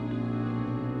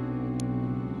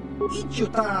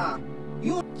 Ichuta.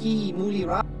 Yun ki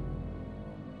mulira.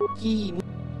 Ki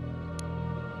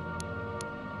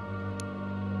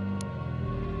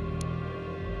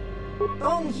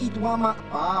Tong hitwama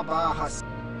babahas.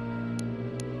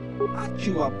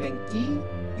 Achua penki.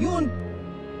 Yun.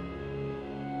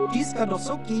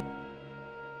 Diskadosoki.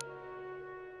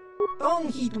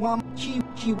 Tong hitwam chi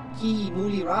ki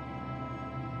mulira.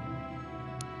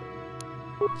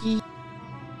 Ki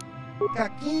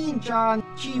kakin chan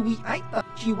chiwi aita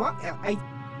chiwa ai.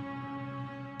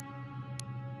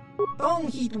 Tong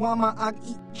hitwama ag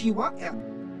chiwa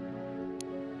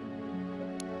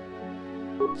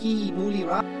Ki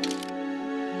mulira.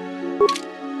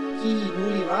 Ki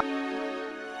mulira.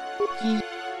 Ki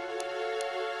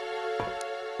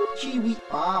chiwi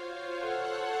pa.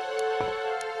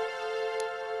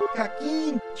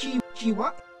 Kakin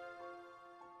chiwa.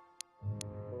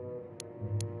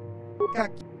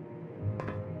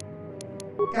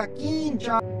 Kakin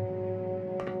cha.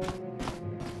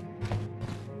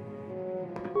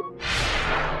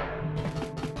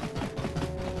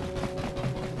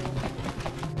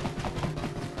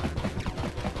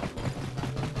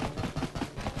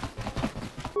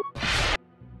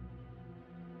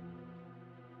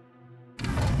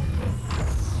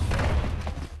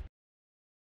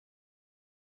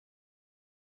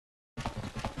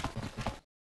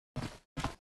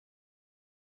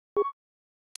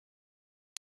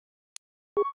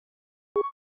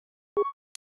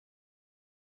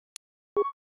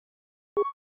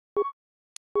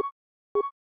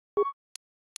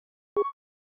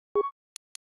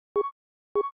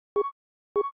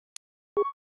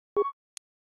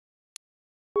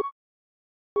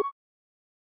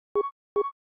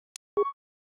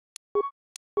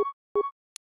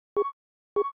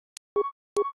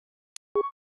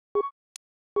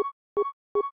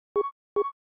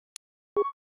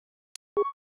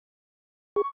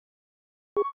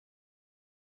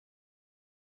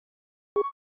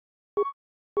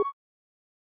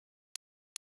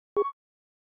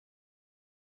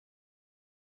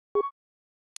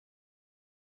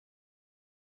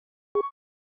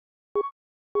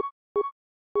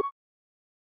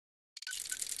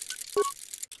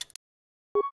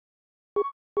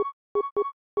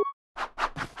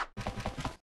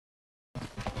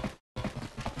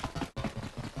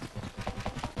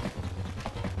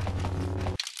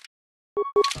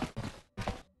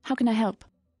 How can I help?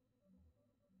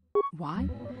 Why?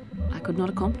 I could not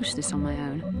accomplish this on my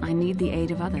own. I need the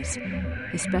aid of others,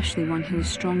 especially one who is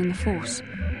strong in the Force.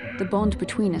 The bond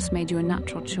between us made you a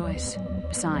natural choice.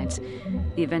 Besides,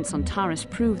 the events on Taris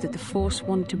prove that the Force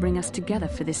wanted to bring us together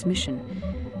for this mission,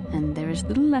 and there is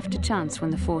little left to chance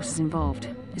when the Force is involved.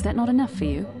 Is that not enough for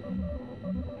you?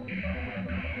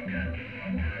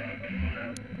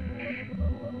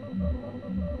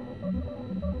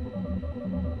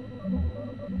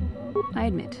 I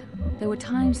admit, there were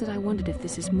times that I wondered if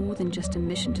this is more than just a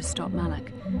mission to stop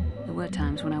Malak. There were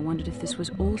times when I wondered if this was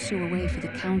also a way for the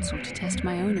Council to test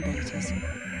my own abilities.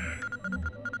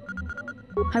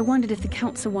 I wondered if the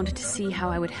Council wanted to see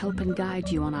how I would help and guide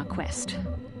you on our quest.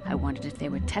 I wondered if they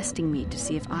were testing me to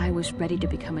see if I was ready to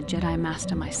become a Jedi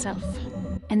Master myself.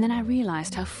 And then I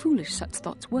realized how foolish such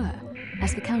thoughts were.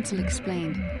 As the Council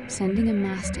explained, sending a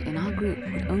Master in our group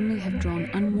would only have drawn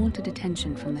unwanted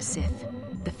attention from the Sith.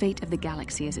 The fate of the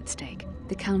galaxy is at stake.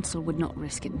 The Council would not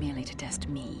risk it merely to test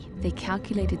me. They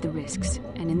calculated the risks,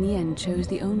 and in the end chose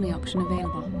the only option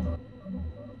available.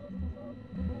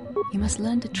 You must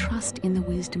learn to trust in the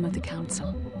wisdom of the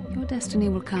Council. Your destiny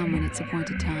will come when it's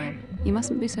appointed time. You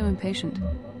mustn't be so impatient.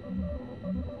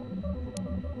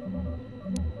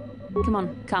 Come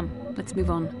on, come. Let's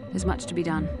move on. There's much to be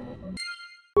done.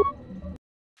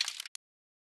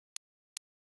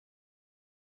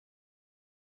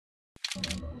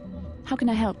 How can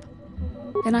I help?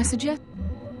 Then I suggest...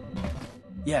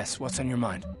 Yes, what's on your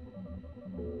mind?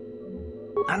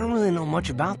 I don't really know much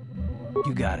about...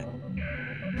 You got it.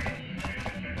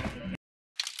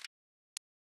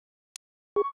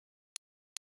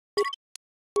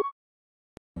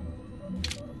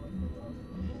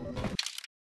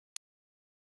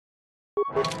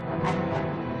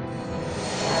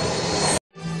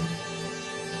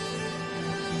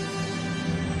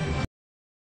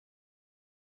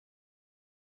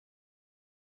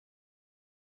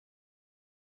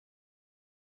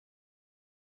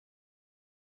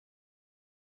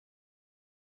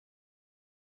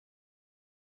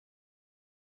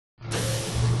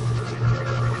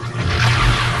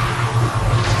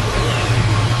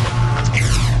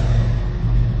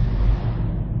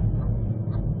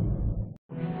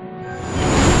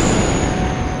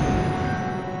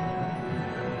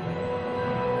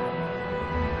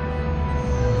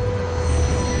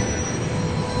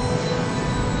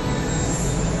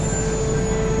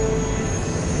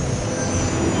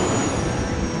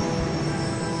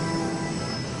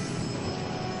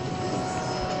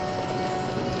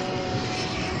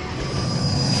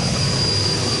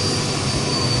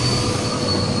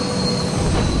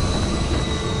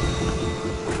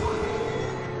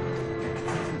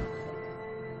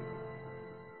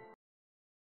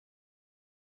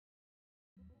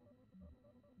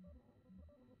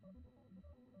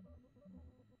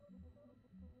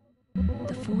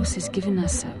 The Force has given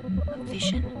us a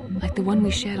vision, like the one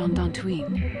we shared on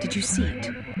Tatooine. Did you see it?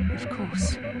 Of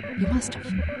course. You must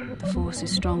have. The Force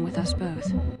is strong with us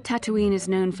both. Tatooine is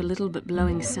known for little but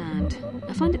blowing sand.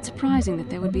 I find it surprising that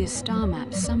there would be a star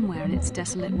map somewhere in its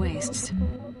desolate wastes.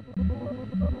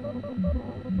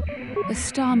 A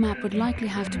star map would likely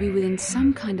have to be within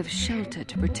some kind of shelter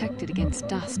to protect it against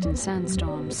dust and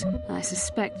sandstorms. I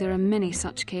suspect there are many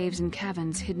such caves and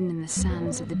caverns hidden in the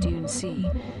sands of the Dune Sea.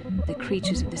 The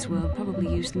creatures of this world probably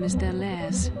use them as their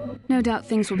lairs. No doubt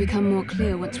things will become more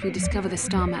clear once we discover the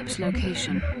star map's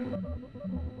location.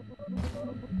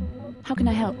 How can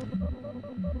I help?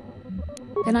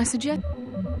 Then I suggest...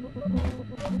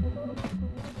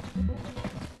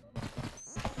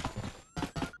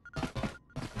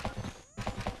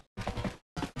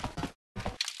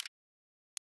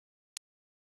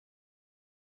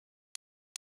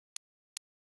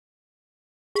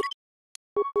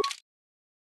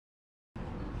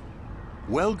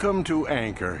 Welcome to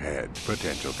Anchorhead,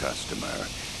 potential customer.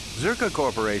 Zerka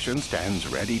Corporation stands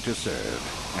ready to serve,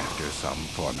 after some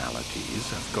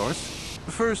formalities, of course.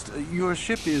 First, your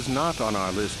ship is not on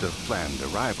our list of planned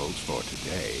arrivals for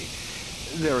today.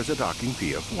 There is a docking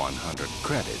fee of 100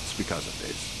 credits because of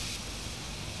this.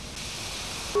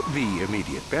 The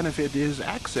immediate benefit is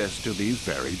access to these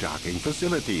very docking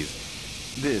facilities.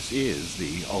 This is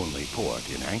the only port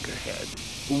in Anchorhead.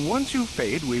 Once you've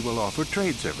paid, we will offer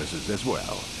trade services as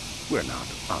well. We're not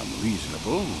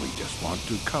unreasonable, we just want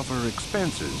to cover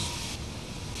expenses.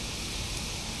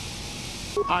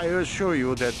 I assure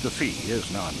you that the fee is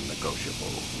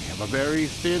non-negotiable. We have a very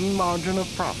thin margin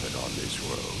of profit on this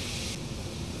road.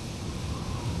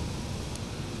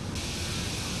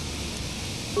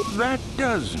 That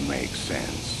does make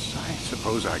sense. I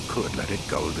suppose I could let it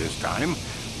go this time.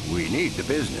 We need the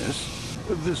business.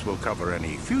 This will cover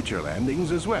any future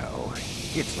landings as well.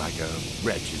 It's like a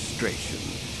registration,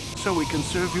 so we can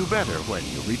serve you better when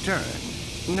you return.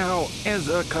 Now, as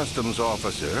a customs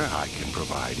officer, I can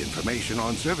provide information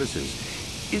on services.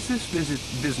 Is this visit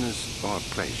business or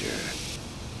pleasure?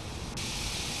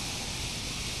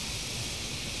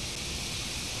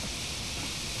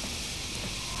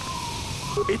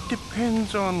 It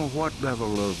depends on what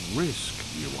level of risk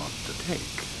you want to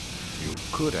take. You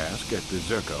could ask at the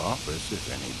Zerka office if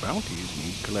any bounties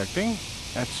need collecting.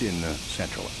 That's in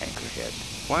central Anchorhead.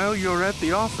 While you're at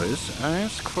the office,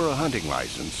 ask for a hunting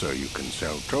license so you can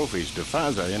sell trophies to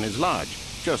Faza in his lodge,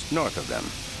 just north of them.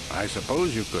 I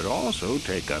suppose you could also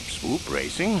take up swoop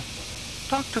racing.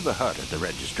 Talk to the hut at the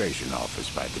registration office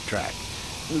by the track.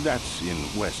 That's in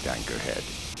West Anchorhead.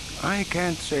 I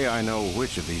can't say I know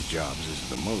which of these jobs is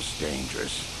the most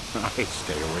dangerous. I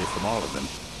stay away from all of them.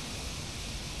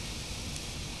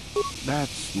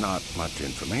 That's not much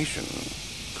information.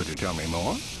 Could you tell me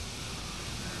more?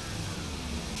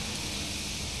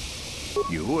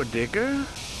 You a digger?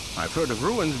 I've heard of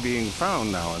ruins being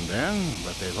found now and then,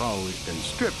 but they've always been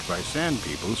stripped by sand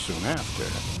people soon after.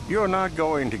 You're not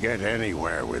going to get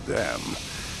anywhere with them.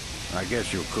 I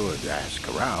guess you could ask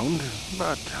around,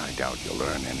 but I doubt you'll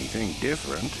learn anything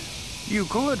different. You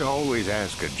could always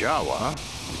ask a Jawa.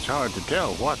 It's hard to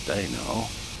tell what they know.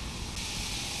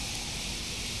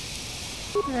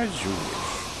 As you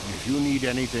wish. If you need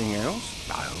anything else,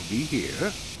 I'll be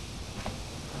here.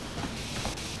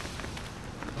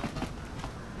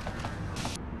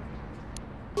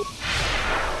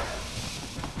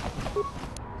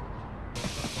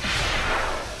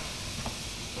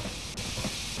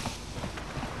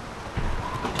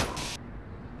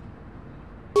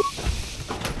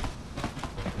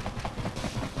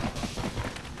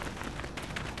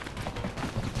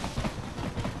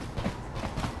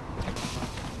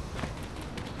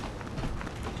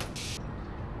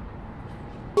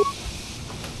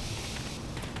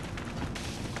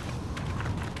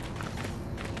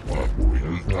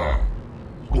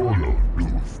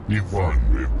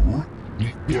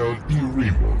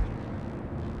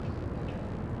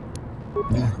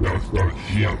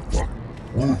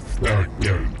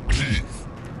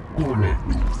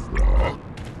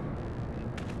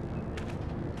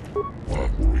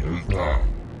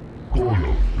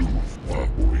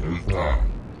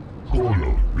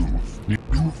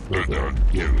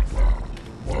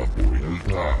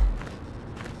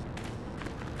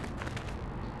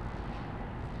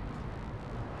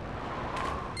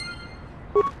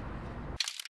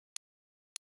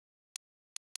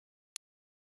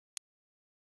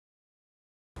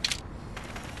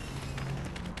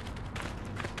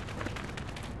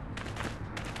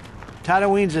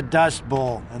 Tatooine's a dust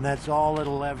bowl, and that's all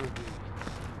it'll ever be.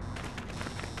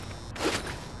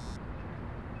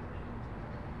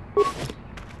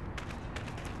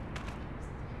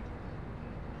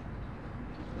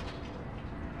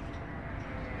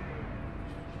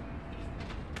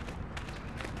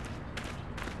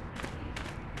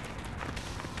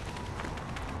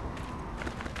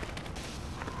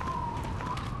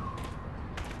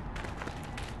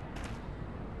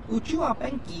 Uchua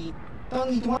Penki,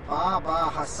 Tangi Baba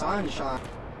Hassan Shah.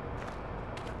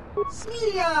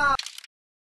 Smilia!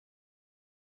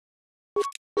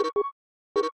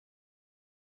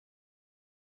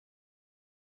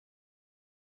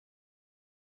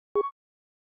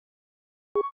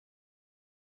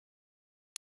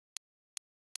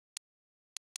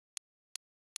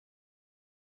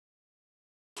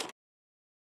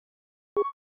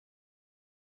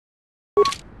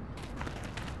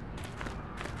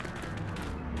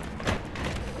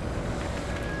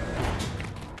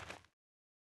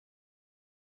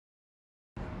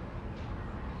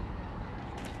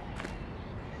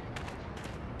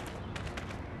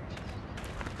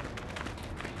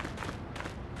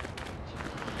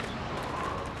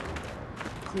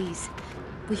 Please,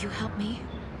 will you help me?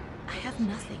 I have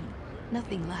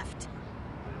nothing left.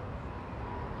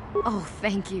 Oh,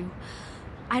 thank you.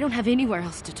 I don't have anywhere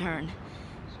else to turn.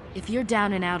 If you're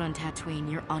down and out on Tatooine,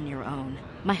 you're on your own.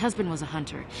 My husband was a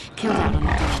hunter, killed out on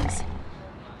the dunes.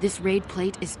 This raid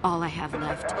plate is all I have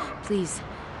left. Please,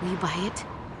 will you buy it?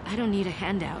 I don't need a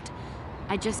handout.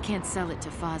 I just can't sell it to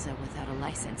Faza without a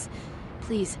license.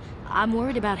 Please, I'm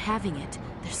worried about having it.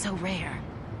 They're so rare.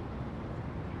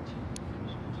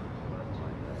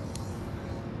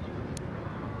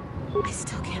 I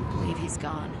still can't believe he's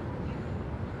gone.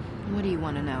 What do you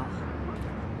want to know?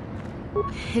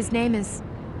 His name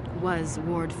was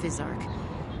Ward Fizark.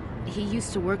 He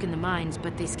used to work in the mines,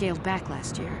 but they scaled back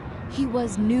last year. He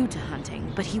was new to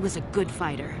hunting, but he was a good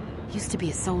fighter. Used to be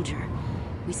a soldier.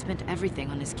 We spent everything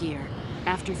on his gear.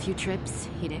 After a few trips,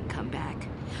 he didn't come back.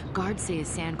 Guards say his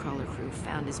sandcrawler crew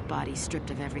found his body stripped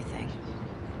of everything.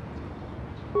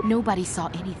 Nobody saw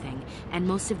anything, and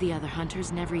most of the other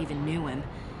hunters never even knew him.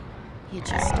 He had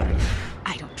just started.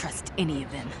 I don't trust any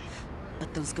of them.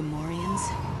 But those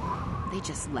Gamorreans, they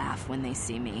just laugh when they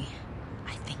see me.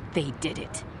 I think they did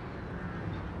it.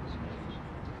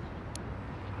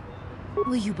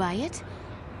 Will you buy it?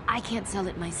 I can't sell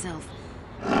it myself.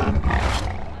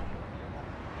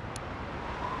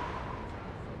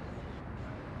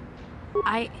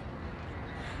 I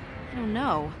don't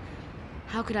know.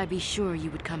 How could I be sure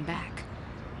you would come back?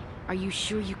 Are you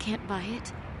sure you can't buy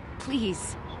it?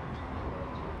 Please.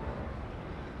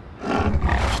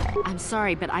 I'm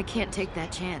sorry, but I can't take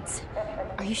that chance.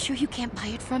 Are you sure you can't buy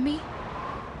it from me?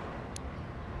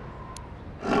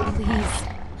 Please.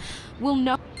 We'll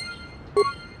know.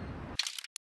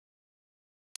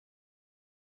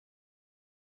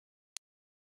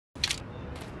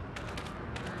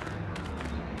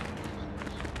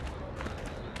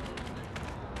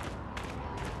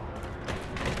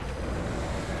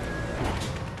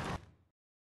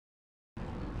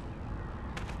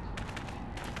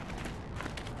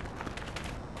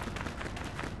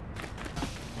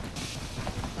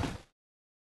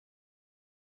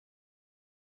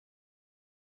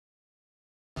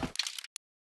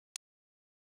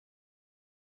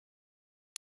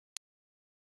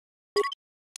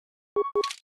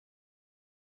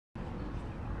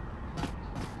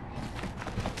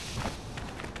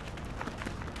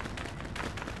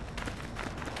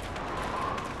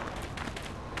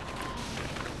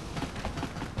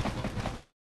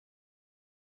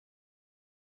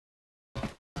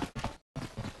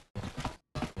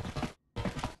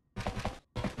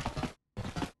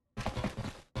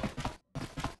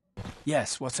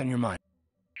 Yes, what's on your mind?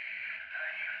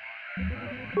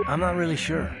 I'm not really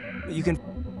sure. You can...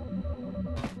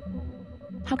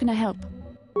 How can I help?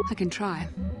 I can try.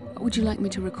 Would you like me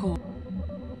to record?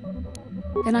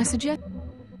 Then I suggest...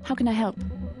 How can I help?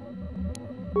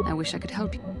 I wish I could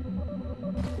help you.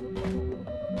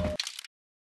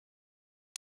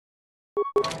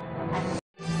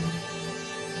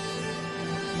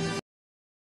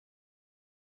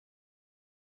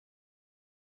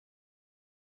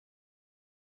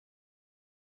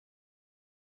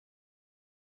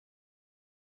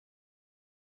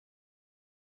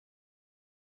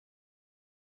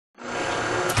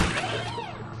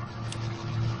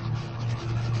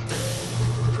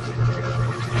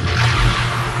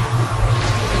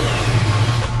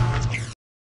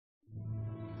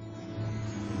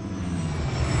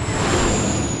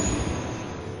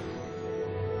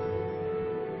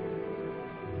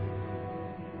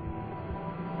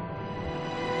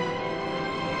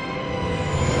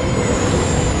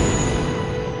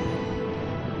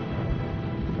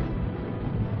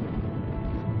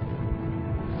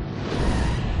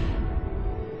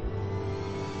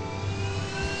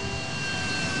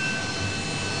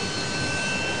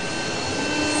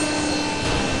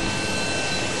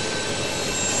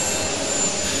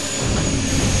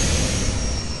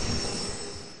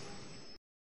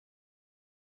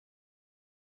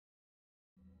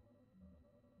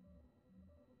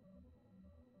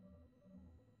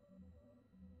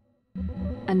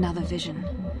 Another vision.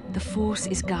 The Force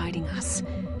is guiding us,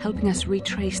 helping us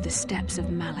retrace the steps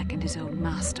of Malak and his old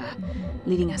master,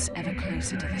 leading us ever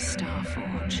closer to the Star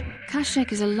Forge.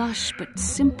 Kashyyyk is a lush but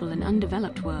simple and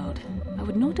undeveloped world. I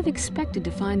would not have expected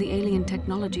to find the alien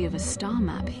technology of a star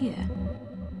map here.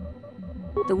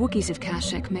 The Wookiees of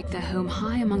Kashyyyk make their home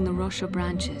high among the Rosho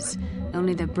branches.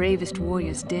 Only their bravest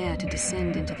warriors dare to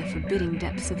descend into the forbidding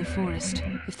depths of the forest.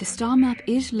 If the star map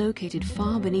is located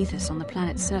far beneath us on the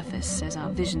planet's surface, as our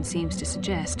vision seems to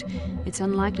suggest, it's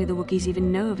unlikely the Wookiees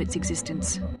even know of its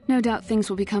existence. No doubt things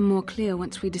will become more clear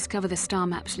once we discover the star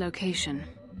map's location.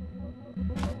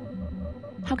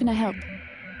 How can I help?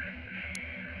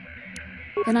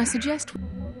 Then I suggest...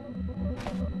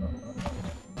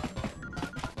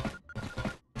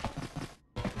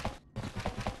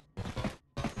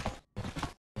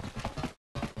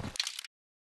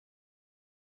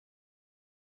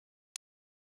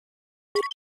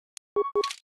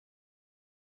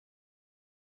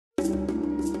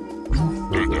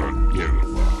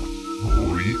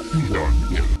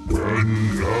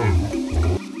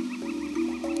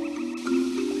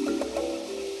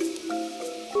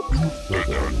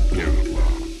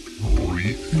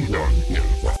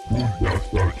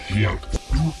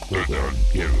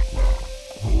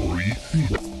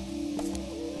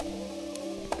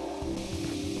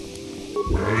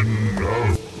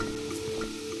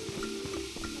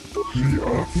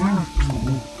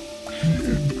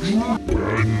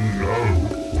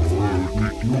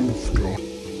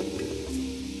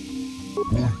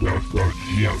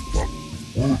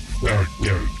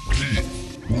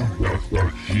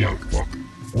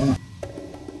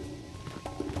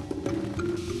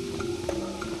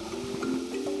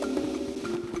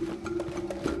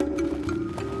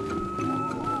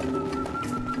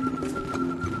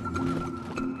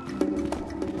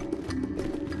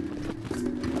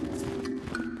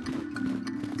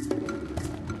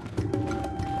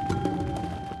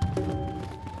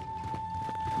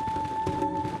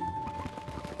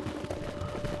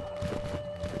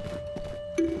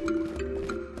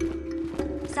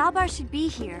 Zalbar should be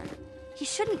here. He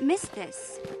shouldn't miss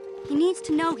this. He needs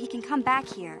to know he can come back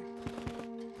here.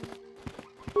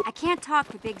 I can't talk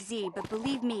for Big Z, but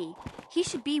believe me, he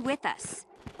should be with us.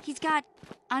 He's got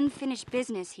unfinished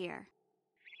business here.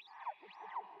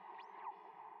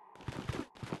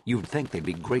 You'd think they'd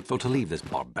be grateful to leave this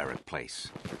barbaric place.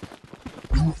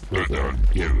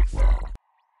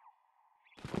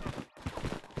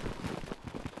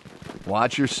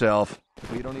 Watch yourself.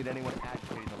 We don't need anyone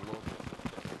agitating the local.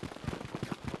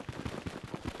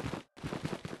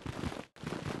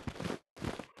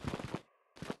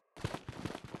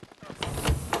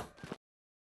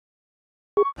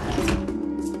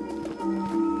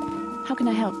 How can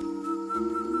I help?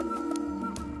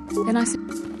 Then I...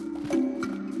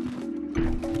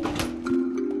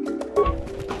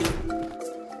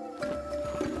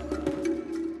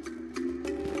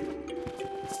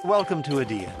 Welcome to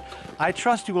Adia. I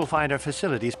trust you will find our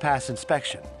facilities pass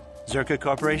inspection. Zerka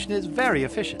Corporation is very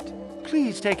efficient.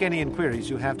 Please take any inquiries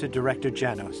you have to Director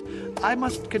Janos. I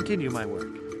must continue my work.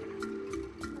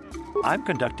 I'm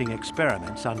conducting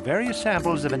experiments on various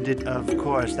samples of of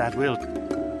course, that will...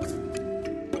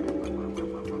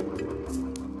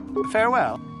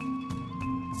 Farewell.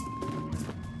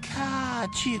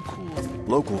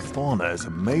 Local fauna is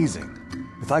amazing.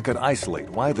 If I could isolate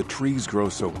why the trees grow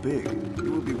so big, it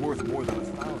would be worth more than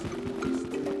 1,000.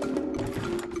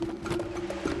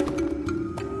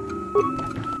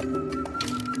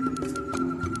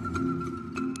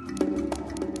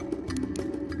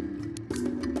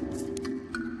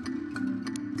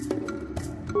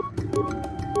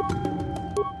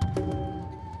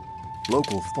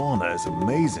 Local fauna is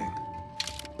amazing.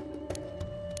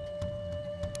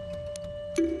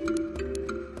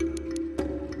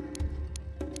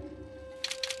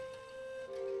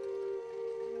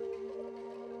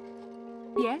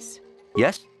 Yes?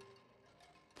 Yes?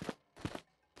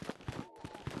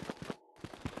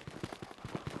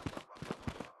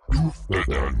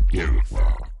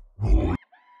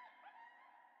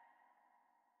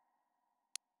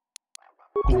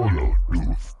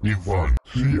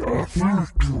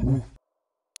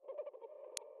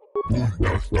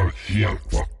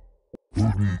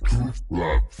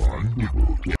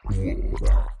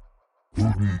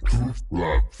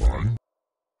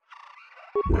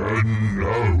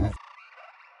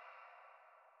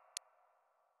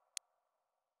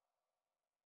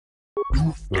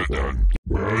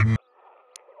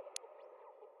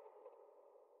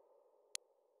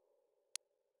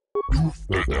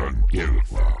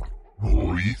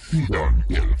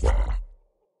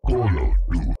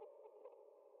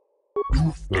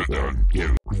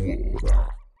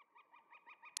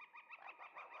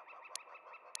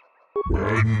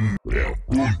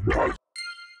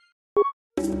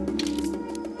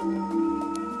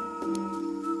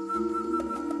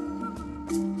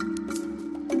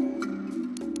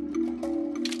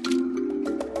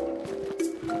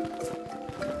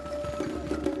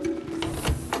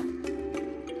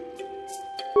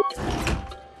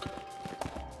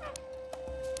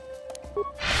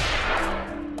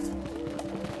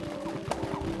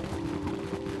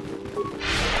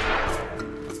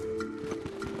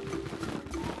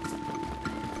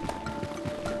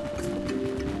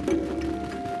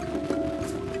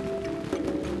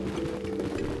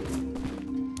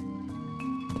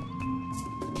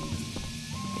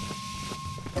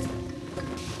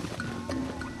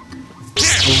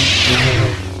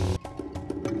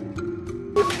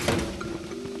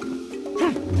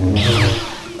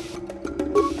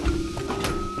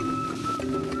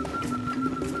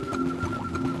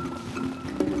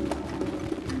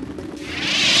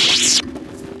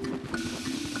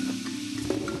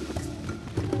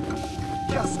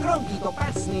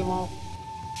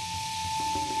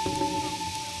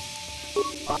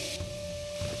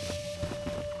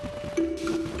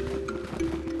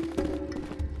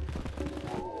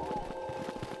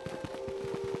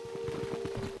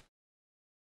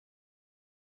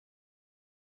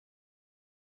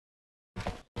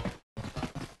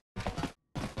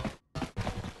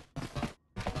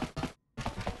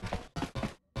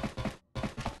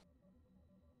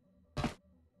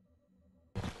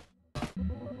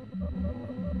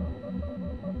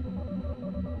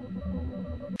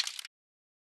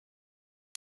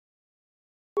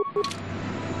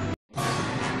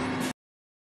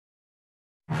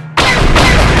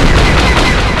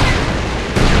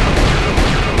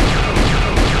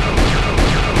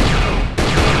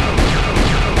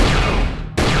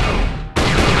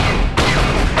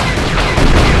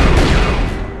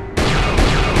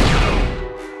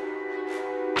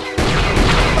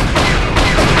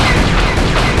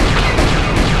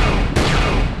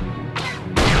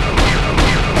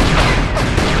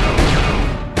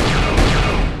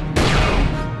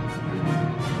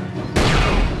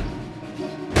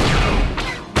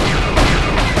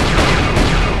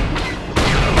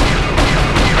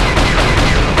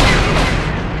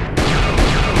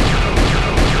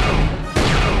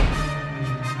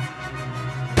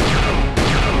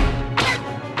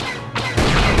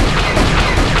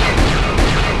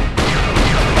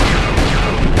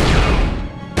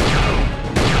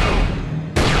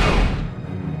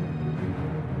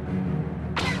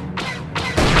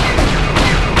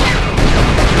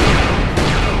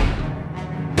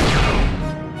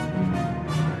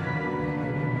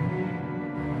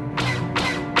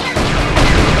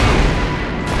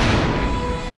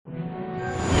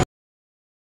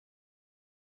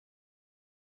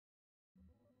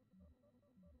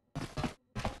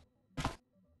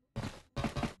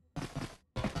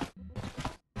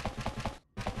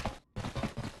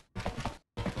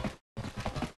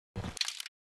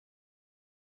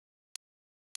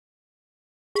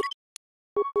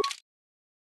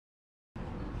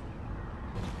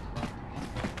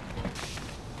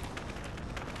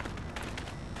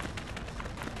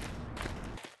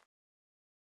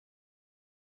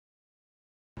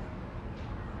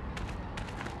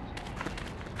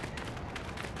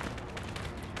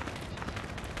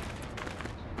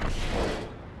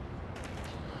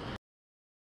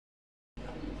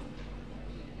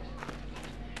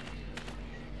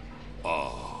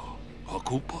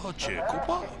 Kupa,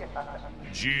 Kupa?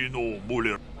 Gino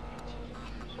Muller.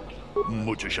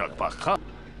 Muchashak Pacha.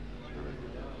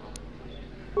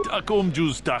 Takom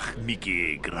Justach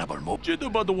Miki Grabalmo.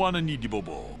 Jedabadwana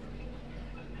Nidibobo.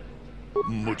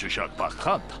 Muchashak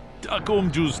Pachat.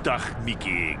 Takom Justach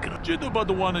Miki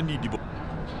Jedabadwana Nidibo.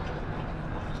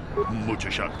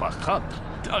 Muchashak Pachat.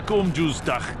 Takom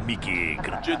Justach Miki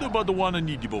Jedabadwana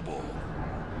Nidibobo.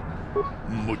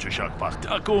 Muchashak Pach.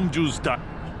 Takom Justach.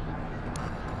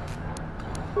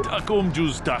 Takom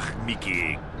Justach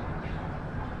Miki.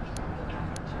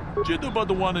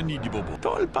 Jedabadwana Nidibobo.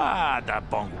 Tolpa da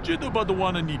Bong.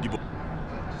 Jedabadwana Nidibobo.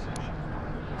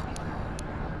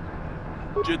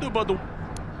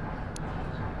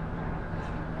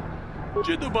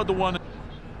 Jedabadwana.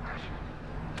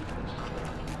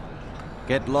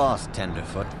 Get lost,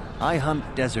 Tenderfoot. I hunt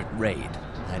Desert Raid.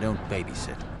 I don't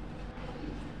babysit.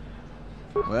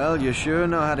 Well, you sure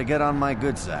know how to get on my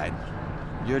good side.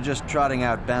 You're just trotting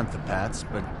out banthopats,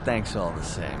 but thanks all the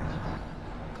same.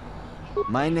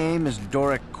 My name is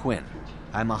Doric Quinn.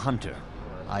 I'm a hunter.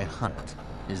 I hunt.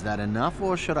 Is that enough,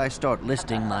 or should I start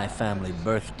listing my family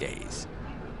birthdays?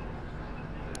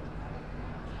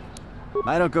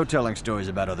 I don't go telling stories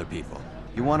about other people.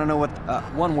 You want to know what...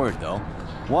 one word, though.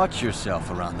 Watch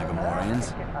yourself around the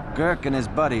Gamorreans. Gurk and his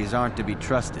buddies aren't to be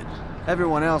trusted.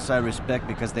 Everyone else I respect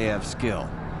because they have skill.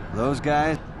 Those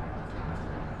guys...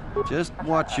 just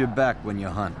watch your back when you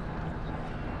hunt.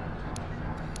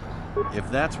 If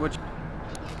that's what you...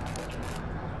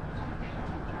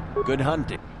 Good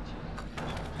hunting.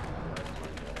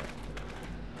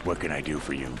 What can I do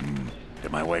for you?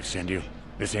 Did my wife send you?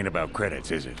 This ain't about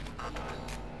credits, is it?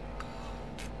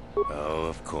 Oh,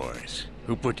 of course.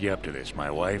 Who put you up to this, my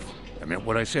wife? I meant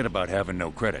what I said about having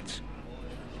no credits.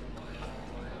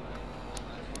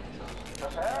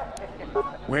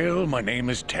 Well, my name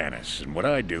is Tanis, and what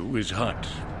I do is hunt.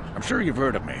 I'm sure you've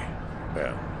heard of me.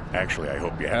 Well, actually, I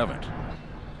hope you haven't.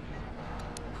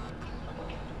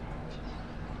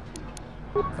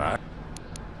 Fine.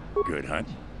 Good hunt.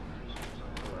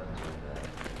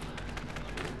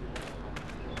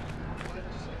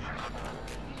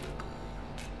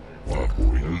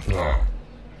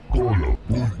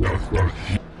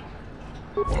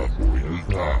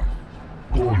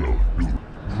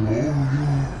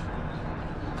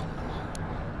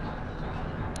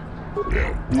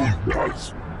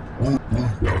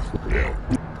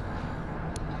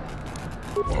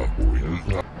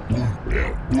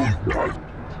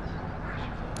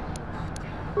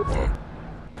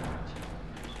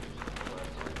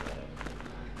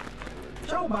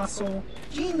 Ciao baso,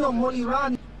 Gino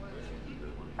morirà.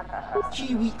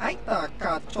 Chiwi aita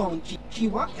ka chong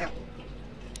chiwa e.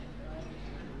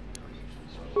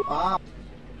 Ba.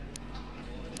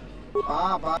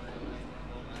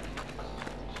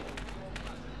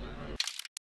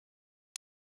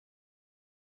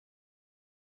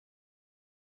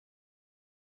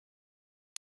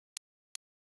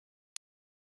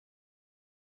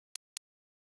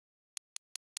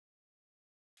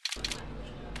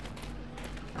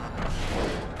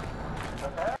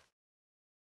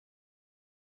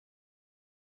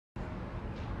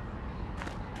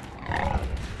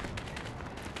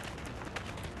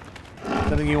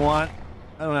 Something you want?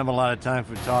 I don't have a lot of time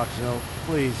for talk, so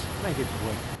please, make it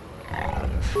quick.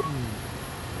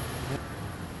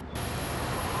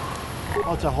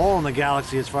 Well, it's a hole in the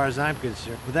galaxy as far as I'm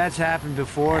concerned. But that's happened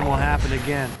before and will happen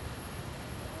again.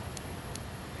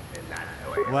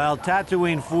 Well,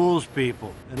 Tatooine fools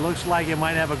people. It looks like it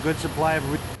might have a good supply of...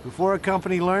 Before a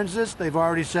company learns this, they've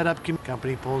already set up...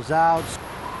 Company pulls out...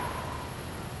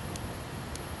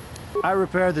 I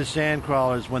repair the sand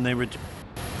crawlers when they return.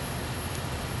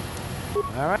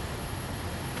 All right.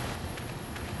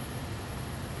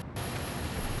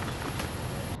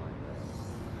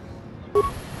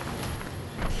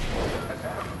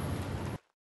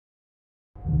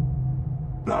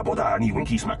 La boda ni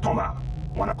winkis maktoma.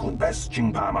 Wana kun bes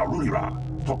chingpa marulira.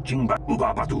 Tok chingba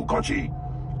uba batu konchi.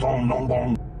 Tong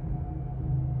nongbong.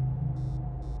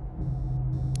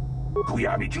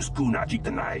 Kuyami juskuna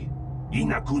jiktanai.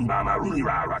 Ina kun ba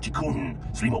marulira rachikun.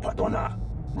 Slimo patona.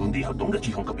 Rundi hadonga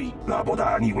chihonkabi. La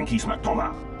boda ni winkis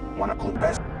maktoma. Wana kun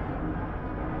bes.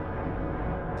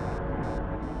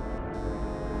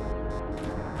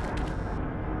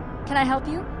 Can I help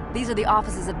you? These are the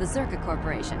offices of the Zerka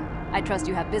Corporation. I trust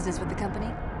you have business with the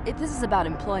company? If this is about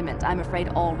employment, I'm afraid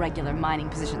all regular mining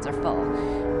positions are full.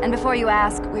 And before you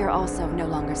ask, we are also no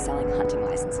longer selling hunting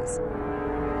licenses.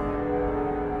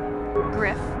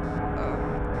 Griff?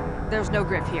 There's no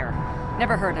Griff here.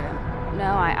 Never heard of him.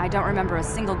 No, I don't remember a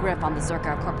single Griff on the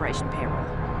Zerka Corporation payroll.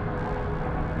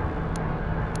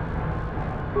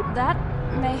 That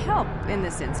may help in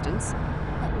this instance.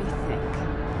 Let me think.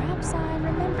 Perhaps I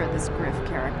remember this Griff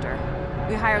character.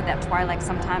 We hired that Twi'lek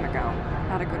some time ago.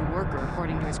 Not a good worker,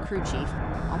 according to his crew chief.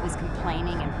 Always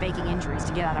complaining and faking injuries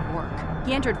to get out of work.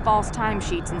 He entered false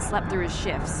timesheets and slept through his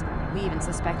shifts. We even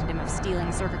suspected him of stealing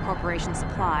Zerka Corporation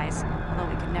supplies, although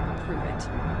we could never prove it.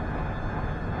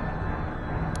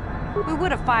 We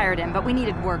would have fired him, but we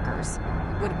needed workers.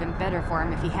 It would have been better for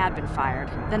him if he had been fired.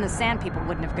 Then the Sand People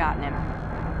wouldn't have gotten him.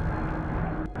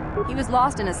 He was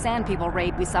lost in a Sand People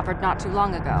raid we suffered not too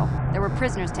long ago. There were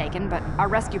prisoners taken, but our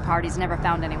rescue parties never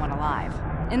found anyone alive.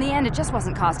 In the end, it just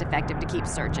wasn't cost-effective to keep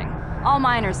searching. All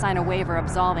miners sign a waiver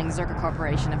absolving Zerka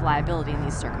Corporation of liability in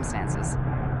these circumstances.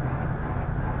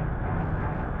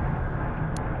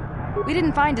 We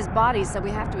didn't find his body, so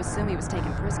we have to assume he was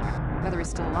taken prisoner. Whether he's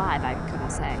still alive, I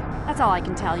couldn't say. That's all I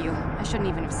can tell you. I shouldn't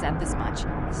even have said this much.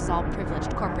 This is all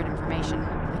privileged corporate information.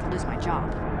 I could lose my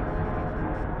job.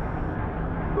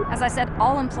 As I said,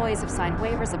 all employees have signed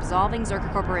waivers absolving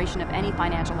Zerka Corporation of any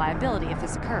financial liability if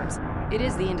this occurs. It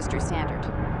is the industry standard.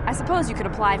 I suppose you could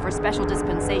apply for special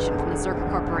dispensation from the Zerka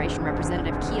Corporation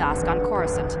representative kiosk on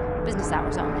Coruscant. Business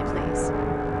hours only, please.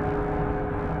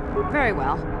 Very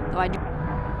well, though I do...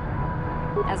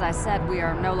 As I said, we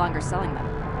are no longer selling them.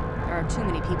 There are too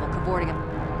many people cavorting them.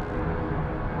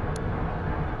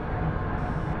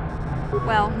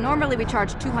 Well, normally we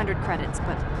charge 200 credits,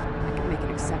 but I could make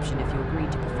an exception if you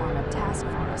agreed to perform a task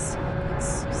for us.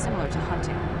 It's similar to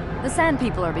hunting. The Sand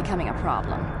People are becoming a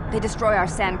problem. They destroy our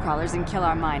sandcrawlers and kill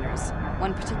our miners.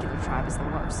 One particular tribe is the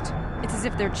worst. It's as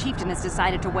if their chieftain has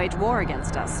decided to wage war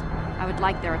against us. I would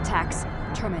like their attacks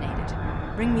terminated.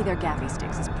 Bring me their gaffy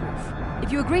sticks as proof.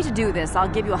 If you agree to do this, I'll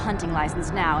give you a hunting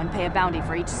license now and pay a bounty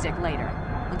for each stick later.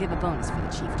 I'll give a bonus for the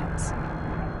chieftains.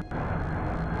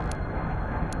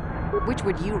 Which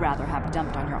would you rather have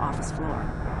dumped on your office floor?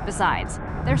 Besides,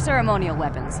 they're ceremonial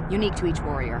weapons, unique to each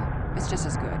warrior. It's just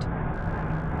as good.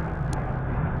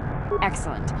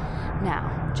 Excellent.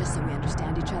 Now, just so we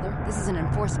understand each other, this is an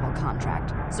enforceable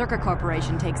contract. Zerka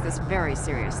Corporation takes this very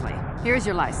seriously. Here's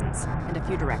your license, and a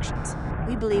few directions.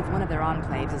 We believe one of their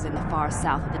enclaves is in the far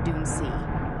south of the Dune Sea.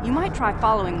 You might try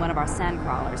following one of our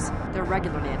sandcrawlers. They're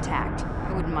regularly attacked.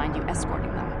 I wouldn't mind you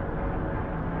escorting them.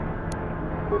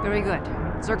 Very good.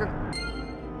 Zerka...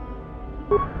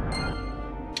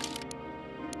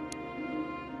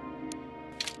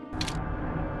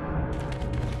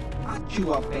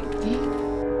 Achua Benki.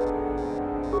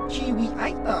 Chiwi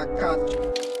Aita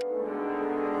Kach.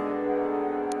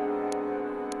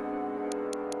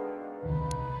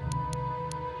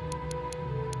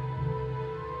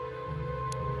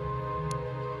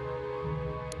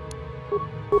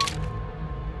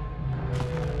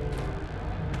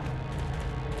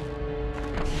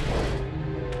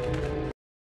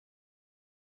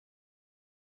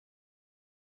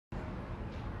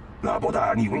 La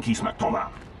boda ni winki smak toma.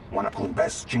 Wana kun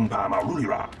bes chingpa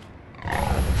marulira.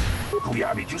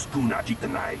 Kuyabi just kuna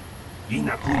chitanai.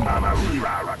 Ina kun mama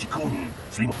rulira rachikun.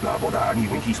 Slim la boda ni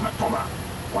winki smak toma.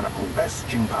 Wana kun bes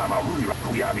chingpa marulira.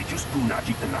 Kuyabi just kuna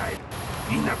chitanai.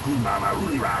 Ina kun mama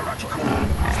rulira rachikun.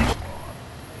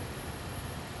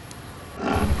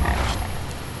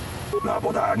 La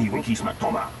boda ni winki smak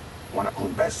toma. Wana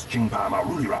kun bes chingpa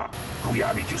marulira.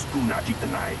 Kuyabi just kuna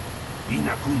chitanai.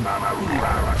 Ina kun mama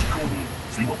rulira rachikun.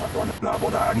 Slimo patona. La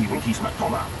boda ni winki smak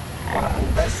toma. Wana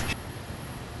kun bes.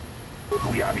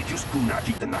 Kuyabi just kuna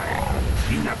chitanai.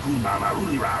 Ina kun mama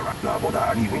rulira. La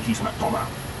boda ni winki smak toma.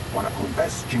 Wana kun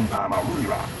bes chingpa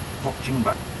marulira. Tok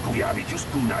chingba. Kuyabi just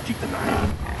kuna chitanai.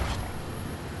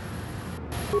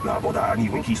 La boda ni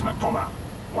winki smak toma.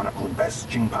 Wana kun bes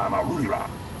chingpa marulira.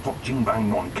 Tok chingbang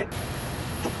non ket.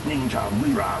 Tok ninja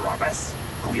mulira rabes.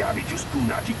 Kuyabi just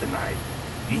kuna chitanai.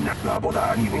 Ina la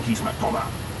boda ni winki smak toma.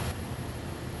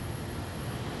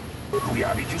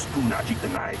 Kuyabi just kuna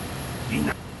chitanai.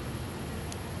 Ina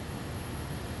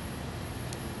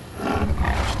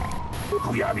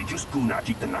Kuyabi just kuna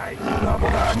chitanai. La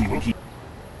boda ni winki